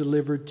also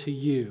delivered to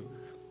you.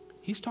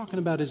 He's talking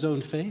about his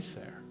own faith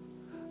there.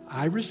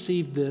 I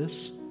received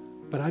this,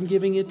 but I'm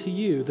giving it to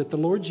you, that the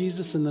Lord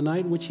Jesus, in the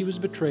night in which he was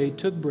betrayed,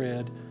 took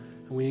bread,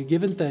 and when he had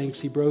given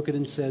thanks, he broke it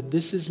and said,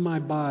 "This is my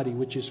body,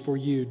 which is for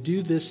you.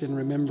 Do this in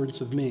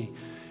remembrance of me."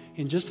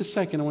 In just a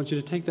second, I want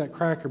you to take that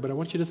cracker, but I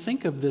want you to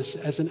think of this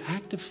as an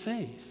act of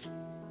faith.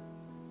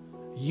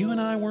 You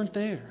and I weren't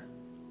there.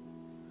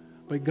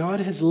 But God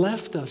has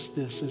left us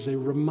this as a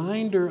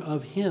reminder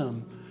of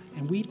him,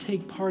 and we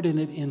take part in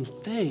it in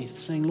faith,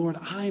 saying, Lord,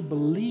 I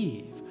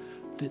believe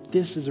that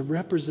this is a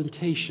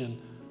representation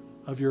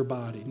of your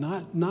body.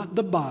 Not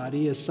the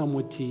body, as some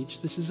would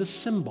teach. This is a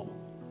symbol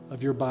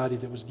of your body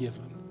that was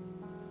given.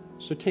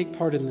 So take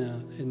part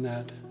in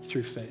that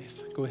through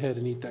faith. Go ahead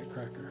and eat that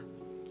cracker.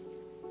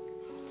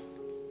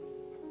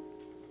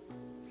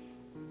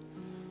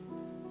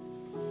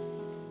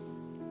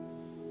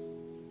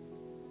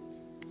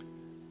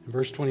 In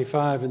verse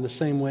 25, in the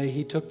same way,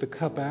 he took the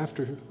cup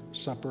after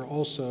supper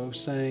also,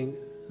 saying,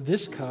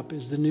 "This cup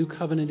is the new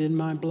covenant in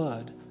my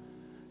blood.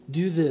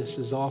 Do this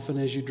as often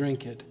as you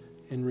drink it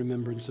in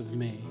remembrance of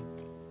me."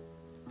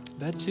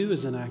 That too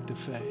is an act of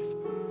faith.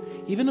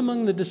 Even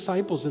among the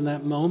disciples in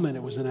that moment,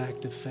 it was an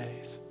act of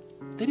faith.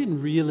 They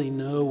didn't really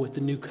know what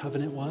the new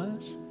covenant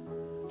was.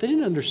 They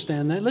didn't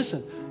understand that.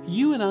 Listen,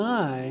 You and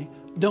I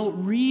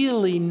don't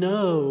really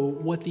know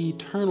what the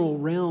eternal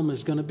realm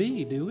is going to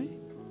be, do we?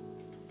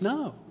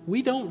 No,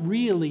 we don't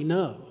really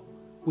know.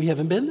 We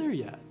haven't been there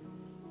yet.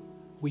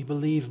 We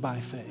believe by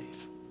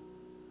faith.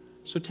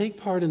 So take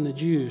part in the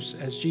juice,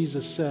 as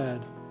Jesus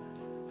said,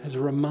 as a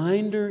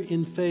reminder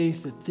in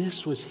faith that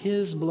this was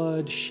His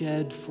blood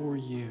shed for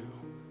you,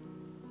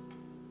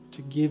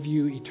 to give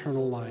you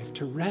eternal life,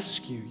 to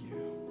rescue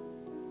you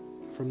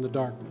from the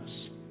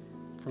darkness,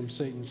 from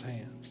Satan's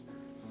hands.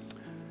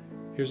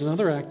 Here's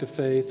another act of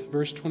faith,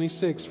 verse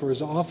 26. For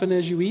as often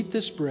as you eat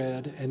this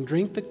bread and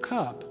drink the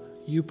cup,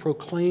 you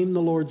proclaim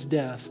the Lord's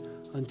death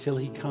until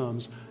He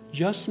comes.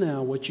 Just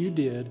now what you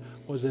did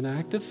was an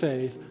act of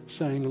faith,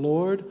 saying,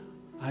 Lord,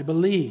 I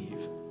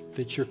believe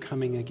that you're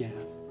coming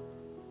again.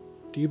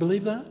 Do you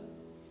believe that?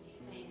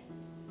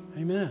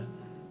 Amen.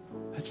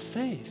 That's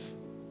faith.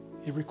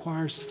 It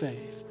requires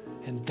faith.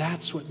 And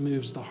that's what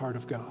moves the heart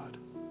of God.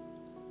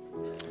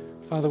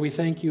 Father, we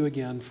thank you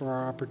again for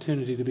our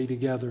opportunity to be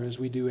together as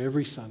we do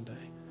every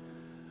Sunday.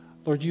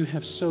 Lord, you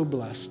have so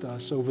blessed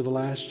us over the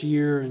last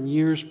year and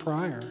years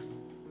prior.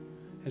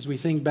 As we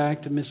think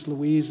back to Miss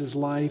Louise's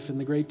life and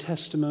the great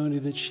testimony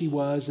that she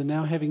was, and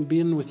now having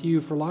been with you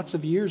for lots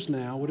of years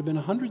now, would have been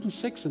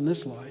 106 in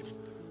this life.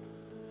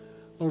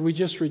 Lord, we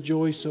just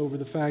rejoice over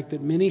the fact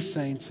that many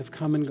saints have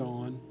come and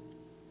gone,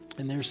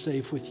 and they're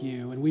safe with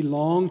you. And we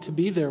long to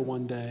be there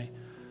one day.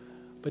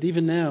 But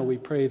even now, we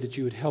pray that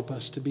you would help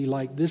us to be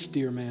like this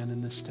dear man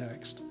in this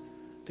text,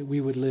 that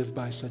we would live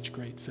by such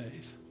great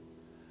faith.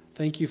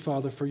 Thank you,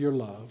 Father, for your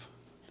love.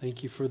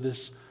 Thank you for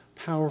this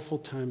powerful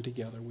time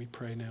together, we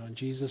pray now in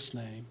Jesus'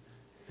 name.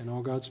 And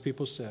all God's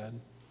people said,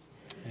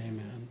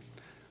 amen.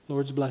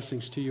 Lord's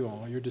blessings to you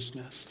all. You're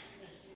dismissed.